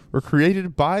creatures were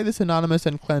created by this anonymous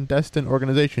and clandestine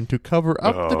organization to cover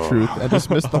up the truth and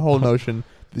dismiss the whole notion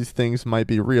these things might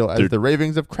be real as the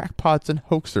ravings of crackpots and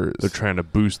hoaxers. They're trying to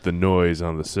boost the noise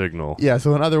on the signal. Yeah,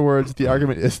 so in other words, the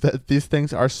argument is that these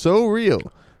things are so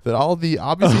real that all the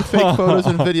obviously fake photos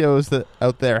and videos that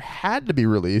out there had to be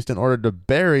released in order to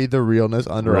bury the realness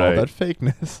under all Right. that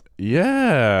fakeness.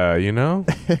 Yeah,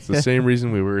 it's the same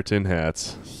reason we wear tin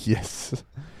hats. Yes.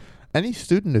 Any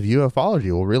student of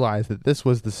ufology will realize that this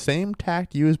was the same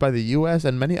tact used by the U.S.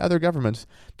 and many other governments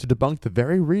to debunk the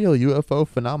very real UFO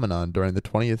phenomenon during the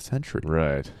 20th century.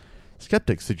 Right.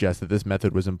 Skeptics suggest that this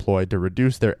method was employed to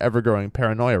reduce their ever-growing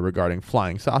paranoia regarding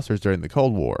flying saucers during the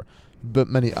Cold War, but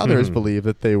many others believe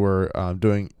that they were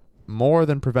doing more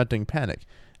than preventing panic.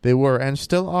 They were, and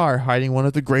still are, hiding one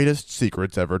of the greatest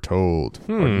secrets ever told.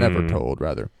 Or never told,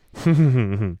 rather.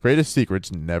 Greatest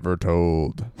secrets never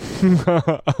told.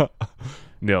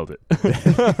 Nailed it.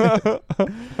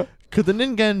 Could the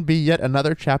Ningen be yet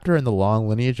another chapter in the long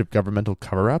lineage of governmental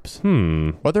cover-ups?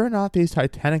 Whether or not these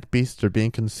titanic beasts are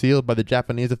being concealed by the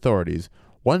Japanese authorities,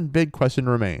 one big question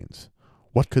remains.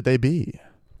 What could they be?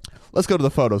 Let's go to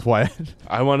the photos, Wyatt.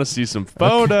 I want to see some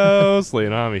photos. Lay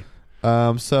it on me.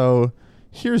 So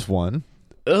here's one.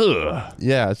 Ugh.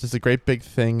 Yeah, it's just a great big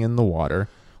thing in the water,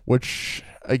 which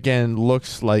again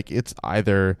looks like it's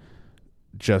either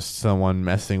just someone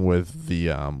messing with the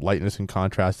lightness and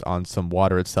contrast on some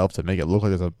water itself to make it look like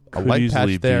there's a Could light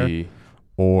easily patch there, be.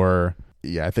 or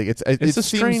yeah, I think It's it a seems-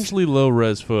 strangely low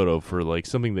res photo for like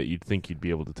something that you'd think you'd be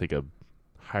able to take a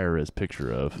higher res picture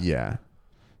of. Yeah.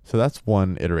 So that's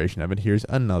one iteration of it. Here's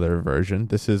another version.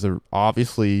 This is a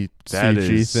obviously That CG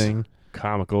is thing,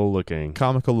 comical looking.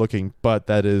 comical looking, but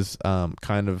that is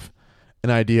kind of an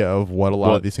idea of what a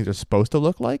lot of these things are supposed to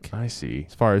look like. I see.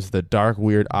 As far as the dark,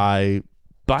 weird eye,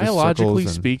 Biologically circles and-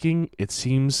 speaking, it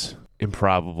seems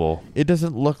improbable. it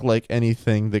doesn't look like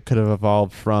anything that could have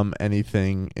evolved from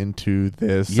anything into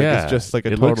this. Like, Yeah, it's just like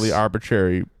a it totally looks-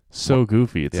 arbitrary. So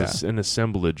goofy. It's Yeah. an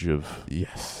assemblage of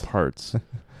Yes. parts.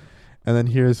 And then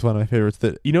here's one of my favorites.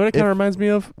 That You know what it kind If- of reminds me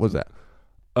of? was that.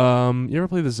 You ever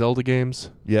play the Zelda games?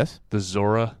 Yes. The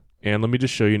Zora? And let me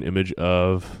just show you an image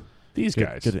of these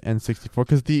guys. Get an N64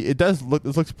 because it does look.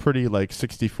 This looks pretty like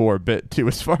 64-bit too,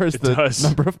 as far as It the does.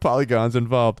 number of polygons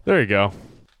involved. There you go.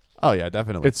 Oh yeah,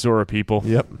 definitely. It's Zora people.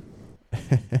 Yep.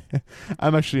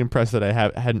 I'm actually impressed that I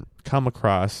hadn't come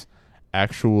across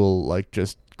actual like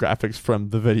just graphics from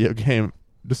the video game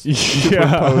just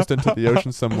superimposed into the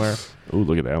ocean somewhere. Oh,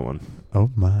 look at that one.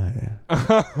 Oh my.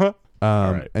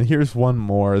 right. And here's one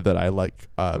more that I like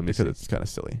me because see. it's kind of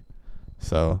silly.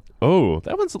 So Oh,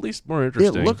 that one's at least more it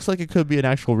interesting. looks like it could be an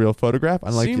actual real photograph,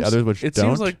 unlike the others, which it don't.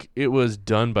 seems like it was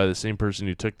done by the same person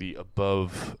who took the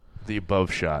above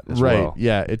shot as right. well.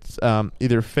 Yeah, it's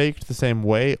either faked the same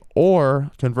way,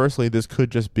 or conversely, this could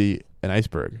just be an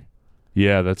iceberg.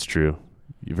 Yeah, that's true.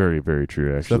 Very, very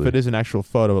true, actually. So if it is an actual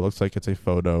photo, it looks like it's a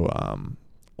photo,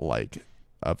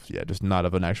 just not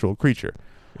of an actual creature.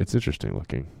 It's interesting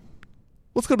looking.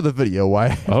 Let's go to the video.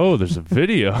 Why? Oh, there's a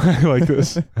video. I like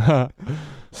this.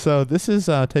 So this is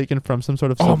taken from some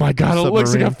sort of. Oh my god, it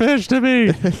looks like a fish to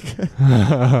me.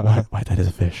 Why? That is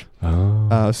a fish.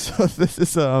 Oh. So this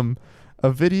is a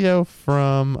video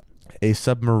from a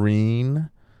submarine,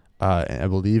 I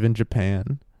believe in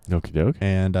Japan, Okie doke.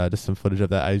 and just some footage of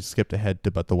that. I skipped ahead to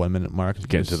about the 1 minute mark.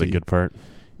 Get to the good part.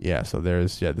 Yeah, so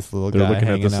there's this little They're guy looking at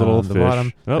hanging this out little on the fish.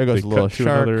 bottom. Oh, there goes they a little cut to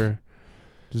shark another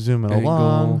zooming angle.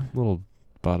 along, Little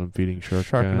bottom feeding shark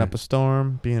sharking guy. up a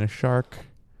storm, being a shark.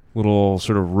 Little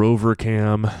sort of rover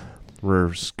cam.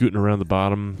 We're scooting around the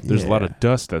bottom. There's a lot Yeah. of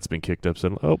dust that's been kicked up.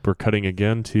 So, we're cutting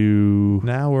again to...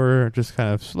 Now we're just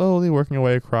kind of slowly working our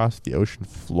way across the ocean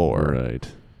floor.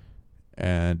 Right.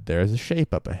 And there's a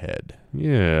shape up ahead.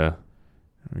 Yeah.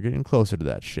 We're getting closer to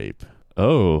that shape.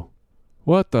 Oh.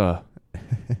 What the...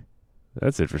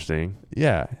 That's interesting.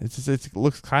 Yeah, it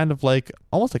looks kind of like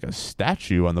almost like a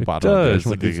statue on the It bottom of does it.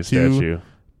 look like a these statue.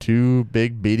 two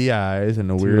big beady eyes and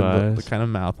a Two weird eyes. kind of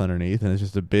mouth underneath, and it's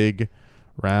just a big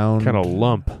round Kind of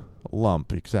lump.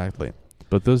 lump. Exactly.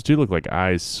 But those do look like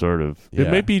eyes, sort of. It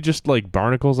Yeah. may be just like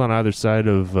barnacles on either side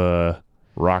of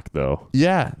rock, though.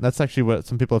 Yeah, that's actually what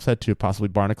some people have said too, possibly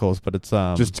barnacles, but it's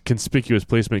Just conspicuous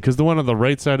placement. Because the one on the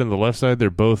right side and the left side, they're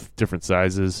both different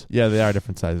sizes. yeah, they are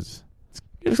different sizes.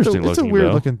 Interesting It's a looking, weird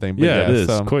though. looking thing. But Yeah, it is.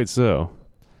 So, Quite so.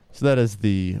 so that is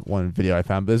the one video I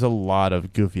found. But there's a lot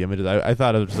of goofy images. I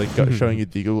thought it was like showing you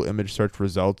the Google image search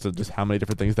results of just how many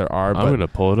different things there are. I'm going to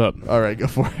pull it up. All right, go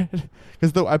for it.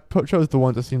 Because chose the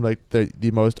ones that seemed like the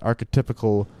most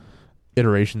archetypical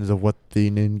iterations of what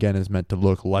the Ningen is meant to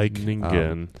look like.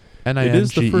 Ningen. N-I-N-G-E-N. It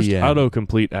is the first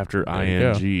autocomplete after There you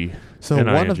go. ING. So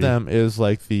and one of ING. them is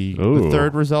like the Ooh.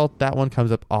 third result. That one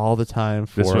comes up all the time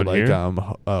This for one like here?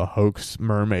 hoax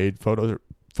mermaid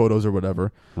photos or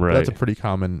whatever. Right. That's a pretty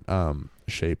common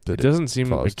shape. That It doesn't seem,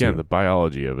 follows again, too. the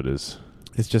biology of it is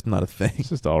It's just not a thing. it's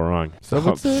just all wrong. So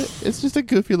it's just a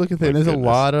goofy looking thing. My There's a goodness.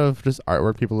 lot of just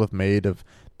artwork people have made of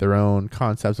their own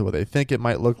concepts of what they think it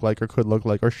might look like or could look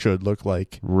like or should look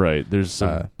like. Right. There's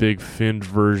some big finned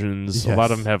versions. A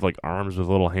lot of yes. them have like arms with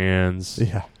little hands.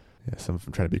 Yeah. Yeah, some of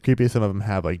them try to be creepy. Some of them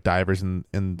have like divers in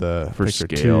the For picture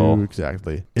scale. too.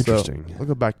 Exactly. Interesting. So, we'll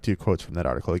go back to quotes from that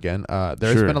article again.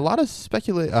 There's Sure. been a lot of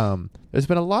There's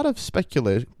been a lot of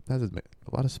speculation. There's been a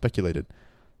lot of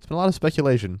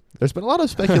speculation. There's been a lot of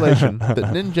speculation that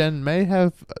Ningen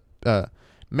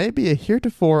may be a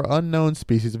heretofore unknown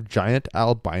species of giant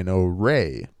albino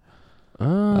ray.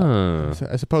 So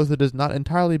I suppose it is not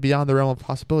entirely beyond the realm of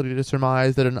possibility to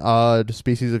surmise that an odd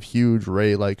species of huge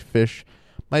ray-like fish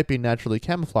might be naturally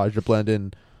camouflaged to blend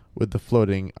in with the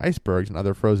floating icebergs and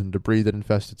other frozen debris that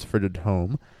infest its frigid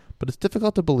home, but it's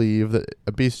difficult to believe that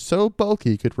a beast so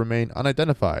bulky could remain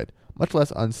unidentified, much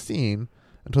less unseen,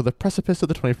 until the precipice of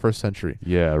the 21st century.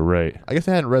 Yeah, right. I guess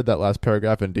I hadn't read that last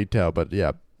paragraph in detail, but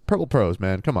yeah, purple prose,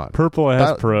 man, come on. Purple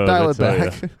has pros. Dial I it tell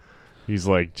back. ya. He's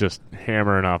like just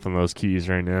hammering off on those keys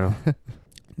right now.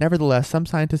 Nevertheless, some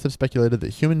scientists have speculated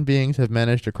that human beings have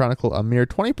managed to chronicle a mere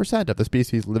 20% of the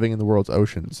species living in the world's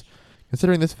oceans.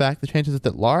 Considering this fact, the chances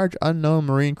that large, unknown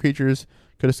marine creatures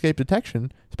could escape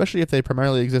detection, especially if they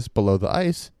primarily exist below the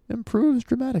ice, improves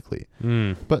dramatically.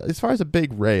 But as far as a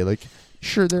big ray, like,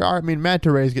 sure, there are,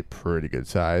 manta rays get pretty good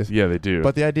size. Yeah, they do.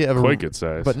 But the idea of quite good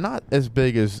size. but not as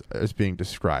big as being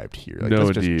described here. Like, No,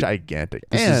 that's indeed. just gigantic.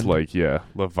 This and is like,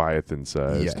 Leviathan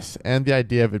size. yes, and the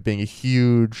idea of it being a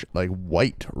huge, like,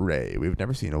 white ray. We've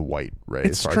never seen a white ray.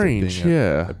 It's as far strange, as it being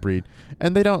yeah. a breed.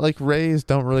 And they don't, like, rays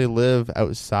don't really live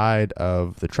outside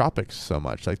of the tropics so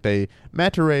much. Like,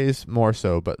 manta rays more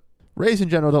so, but rays in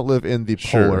general don't live in the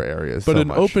Sure. polar areas But so in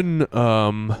much.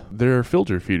 open, they're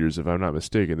filter feeders, if I'm not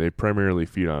mistaken. They primarily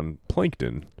feed on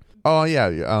plankton. Oh,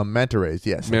 yeah, manta rays,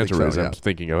 yes. I Manta think so, rays, yeah. I'm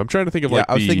thinking of. I'm trying to think of Yeah, like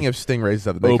I was the thinking of stingrays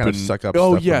that they open kind of suck up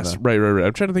Oh, stuff from yes. the- Right.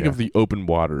 I'm trying to think Yeah. of the open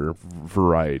water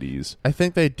varieties. I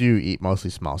think they do eat mostly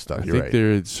small stuff. I You're think right.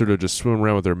 they're sort of just swim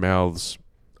around with their mouths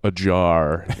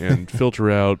ajar and filter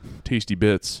out tasty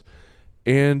bits.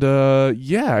 And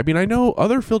I know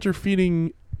other filter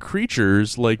feeding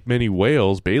creatures like many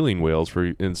whales, baleen whales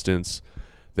for instance,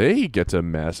 they get to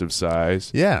massive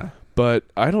size. Yeah. But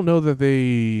I don't know that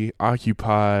they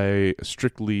occupy a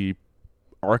strictly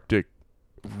Arctic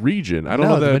region. I don't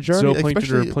No, know the that majority, zooplankton or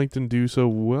especially- plankton do so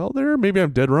well there. Maybe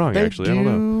I'm dead wrong, They actually. I don't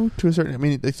know. to a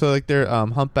certain. So like they're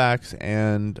humpbacks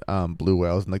and blue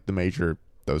whales and like the major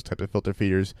those types of filter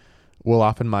feeders will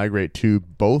often migrate to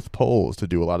both poles to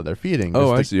do a lot of their feeding.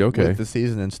 Oh, just I see. Okay. with the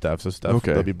season and stuff. So stuff Okay.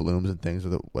 there'll be blooms and things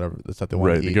with whatever the stuff they want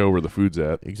Right, to to eat. go where the food's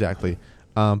at. Exactly.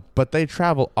 But they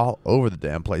travel all over the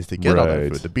damn place to get all that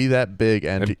Right. food, to be that big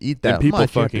and to eat that and people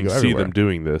much. You have to fucking go see everywhere. them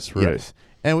doing this, right? Yes.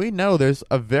 And we know there's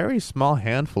a very small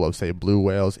handful of, say, blue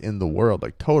whales in the world,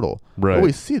 like total. Right. But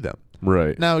we see them.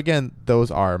 Right. Now, again, those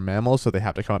are mammals, so they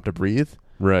have to come up to breathe.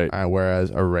 Right.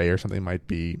 Whereas a ray or something might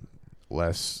be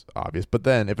less obvious. But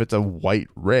then, if it's a white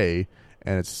ray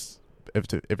and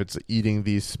if it's eating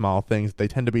these small things, they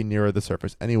tend to be nearer the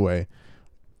surface anyway.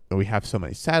 And we have so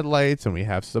many satellites, and we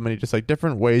have so many just like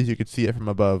different ways you could see it from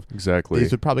above. Exactly. These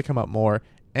would probably come up more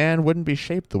and wouldn't be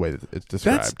shaped the way that it's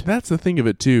described. That's the thing of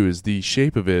it too, is the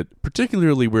shape of it,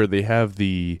 particularly where they have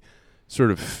the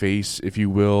sort of face, if you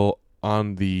will,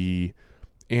 on the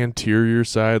anterior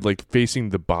side, like facing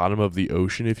the bottom of the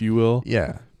ocean, if you will.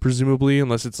 Yeah. Presumably,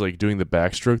 unless it's like doing the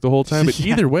backstroke the whole time. But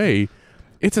Yeah. either way,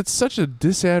 it's at such a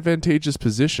disadvantageous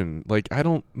position. Like, I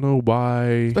don't know why.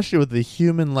 Especially with the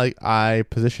human eye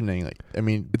positioning. Like, I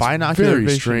mean, It's binocular very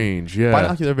vision. strange. Yeah.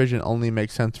 Binocular vision only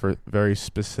makes sense for very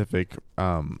specific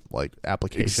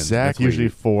applications. That's Exactly. usually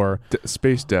for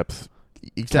Space depth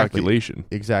exactly. calculation.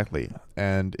 Exactly.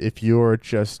 And if you're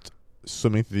just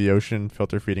swimming through the ocean,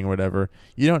 filter feeding or whatever,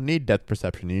 you don't need depth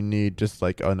perception. You need just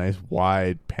like a nice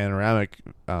wide panoramic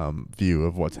view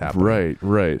of what's happening.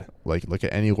 Right. Like look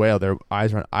at any whale, their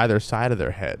eyes are on either side of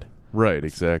their head. Right,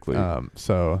 exactly.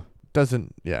 So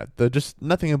just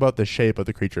nothing about the shape of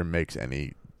the creature makes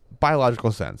any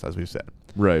biological sense, as we've said.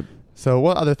 Right. So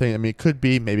what other thing? I mean, it could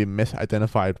be maybe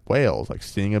misidentified whales, like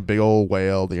seeing a big old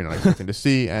whale that you're not expecting to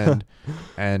see, and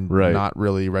Right. not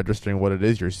really registering what it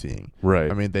is you're seeing. Right.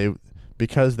 I mean,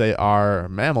 because they are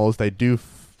mammals, they do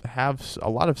have a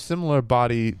lot of similar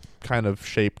body kind of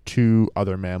shape to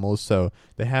other mammals. So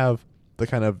they have the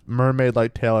kind of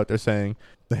mermaid-like tail, like they're saying.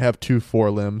 They have 2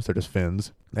 forelimbs; they're just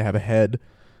fins. They have a head.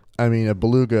 I mean, a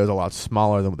beluga is a lot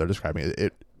smaller than what they're describing.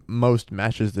 It most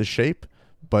matches the shape,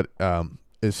 but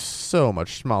is so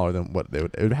much smaller than what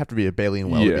it would have to be a baleen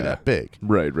whale to be that big.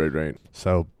 Right.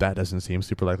 So that doesn't seem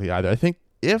super likely either. I think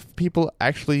if people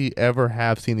actually ever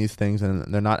have seen these things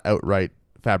and they're not outright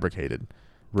fabricated,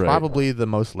 Right. probably the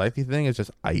most likely thing is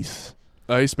just ice.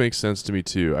 Ice makes sense to me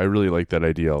too. I really like that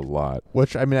idea a lot.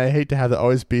 Which, I mean, I hate to have that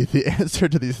always be the answer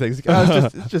to these things.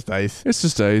 It's just ice. It's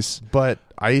just ice. But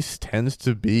ice tends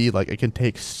to be like, it can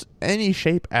take any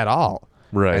shape at all.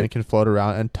 Right. And it can float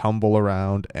around and tumble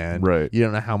around, and Right. you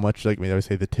don't know how much, like, I mean, I would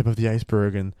say the tip of the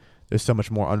iceberg, and there's so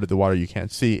much more under the water you can't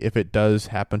see. If it does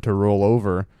happen to roll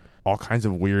over, all kinds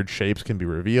of weird shapes can be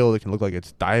revealed. It can look like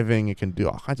it's diving. It can do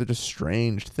all kinds of just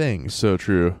strange things. So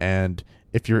true. And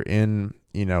if you're in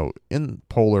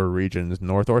polar regions,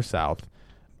 north or south,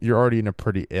 you're already in a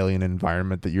pretty alien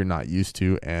environment that you're not used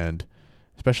to, and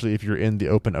especially if you're in the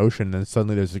open ocean and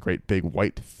suddenly there's a great big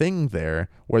white thing there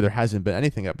where there hasn't been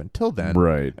anything up until then.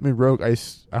 Right. I mean, rogue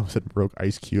ice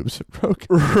cubes.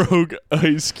 Rogue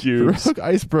ice cubes. Rogue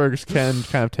icebergs can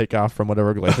kind of take off from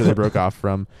whatever glacier they broke off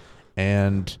from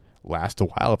and last a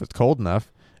while if it's cold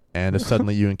enough. And if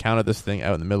suddenly you encounter this thing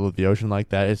out in the middle of the ocean like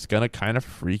that, it's going to kind of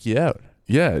freak you out.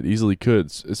 Yeah, it easily could,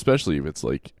 especially if it's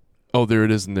like, oh, there it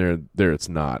is, and there it's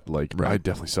not. Like, Right. I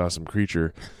definitely saw some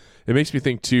creature. It makes me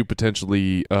think, too,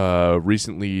 potentially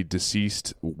recently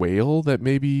deceased whale that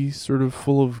may be sort of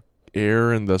full of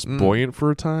air and thus buoyant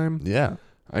for a time. Yeah.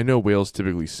 I know whales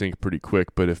typically sink pretty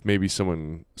quick, but if maybe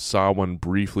someone saw one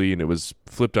briefly and it was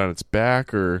flipped on its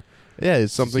back or Yeah,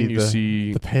 it's something you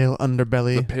see, the pale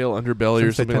underbelly. the pale underbelly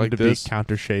or Since they something tend like to this. be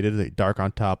counter shaded, like dark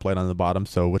on top, light on the bottom.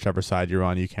 So whichever side you're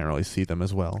on, you can't really see them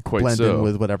as well. Quite Blend so. in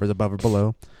with whatever's above or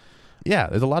below. Yeah,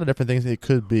 there's a lot of different things it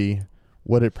could be.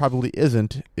 What it probably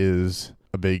isn't is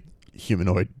a big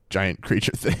humanoid giant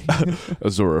creature thing.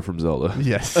 A Zora from Zelda.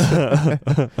 Yes,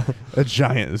 a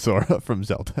giant Zora from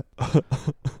Zelda.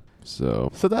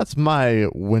 So So that's my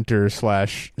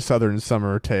winter/southern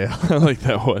summer tale. I like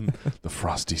that one. The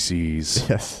frosty seas.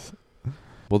 Yes.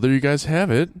 Well, there you guys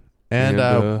have it.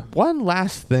 And one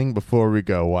last thing before we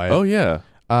go, Wyatt. Oh, yeah.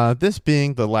 This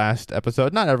being the last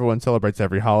episode, not everyone celebrates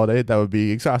every holiday. That would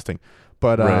be exhausting.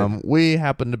 But Right. we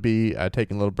happen to be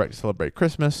taking a little break to celebrate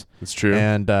Christmas. It's true.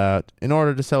 And in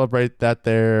order to celebrate that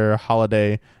there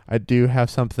holiday, I do have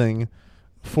something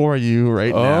for you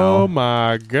right now. Oh,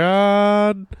 my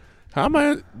God. How am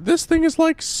I? This thing is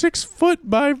like 6 foot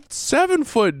by 7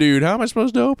 foot, dude. How am I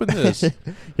supposed to open this?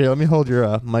 Here, let me hold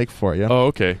your mic for you. Oh,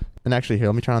 okay. And actually, here,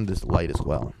 let me turn on this light as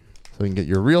well. So we can get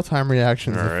your real-time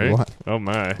reactions All if right. you want. Oh,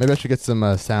 my. Maybe I should get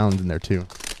some sound in there, too.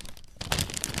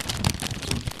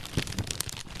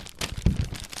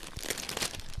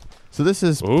 So this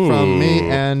is from me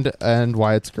Ooh. and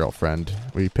Wyatt's girlfriend.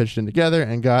 We pitched in together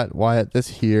and got Wyatt this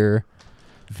here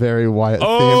very Wyatt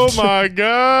Oh, themed. my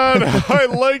God. I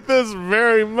like this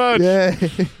very much. Yay.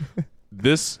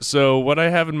 So what I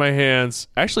have in my hands,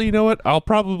 actually, you know what? I'll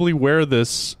probably wear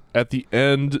this at the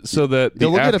end so that the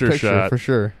Yeah, we'll get a after picture shot. for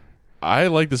sure. I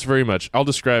like this very much. I'll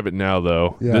describe it now,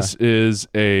 though. Yeah. This is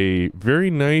a very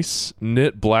nice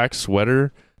knit black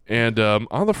sweater, and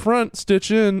on the front, stitch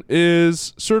in,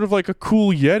 is sort of like a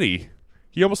cool Yeti.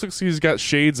 He almost looks like he's got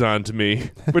shades on to me,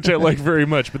 which I like very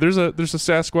much. But there's a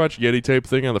Sasquatch Yeti type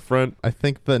thing on the front. I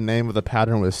think the name of the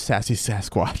pattern was Sassy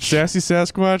Sasquatch. Sassy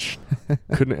Sasquatch.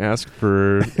 Couldn't ask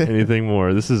for anything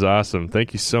more. This is awesome.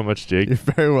 Thank you so much, Jake. You're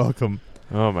very welcome.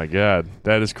 Oh my God,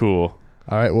 that is cool.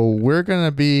 All right. Well, we're going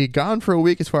to be gone for a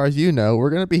week as far as you know. We're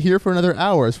going to be here for another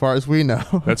hour as far as we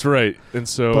know. That's right. And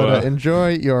so But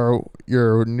enjoy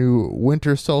your new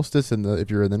winter solstice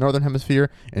if you're in the northern hemisphere.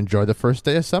 Enjoy the first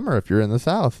day of summer if you're in the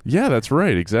south. yeah, that's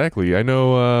right. Exactly. I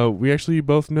know we actually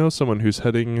both know someone who's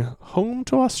heading home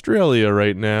to Australia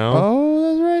right now. Oh,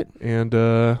 that's right. And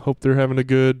hope they're having a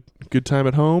good time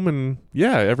at home. And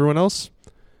yeah, everyone else,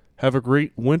 have a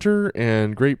great winter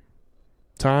and great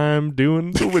time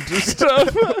doing the winter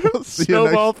stuff. We'll see you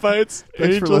Snowball fights.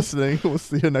 Thanks for Angels. listening. We'll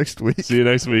see you next week. See you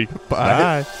next week.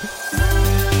 Bye. Bye.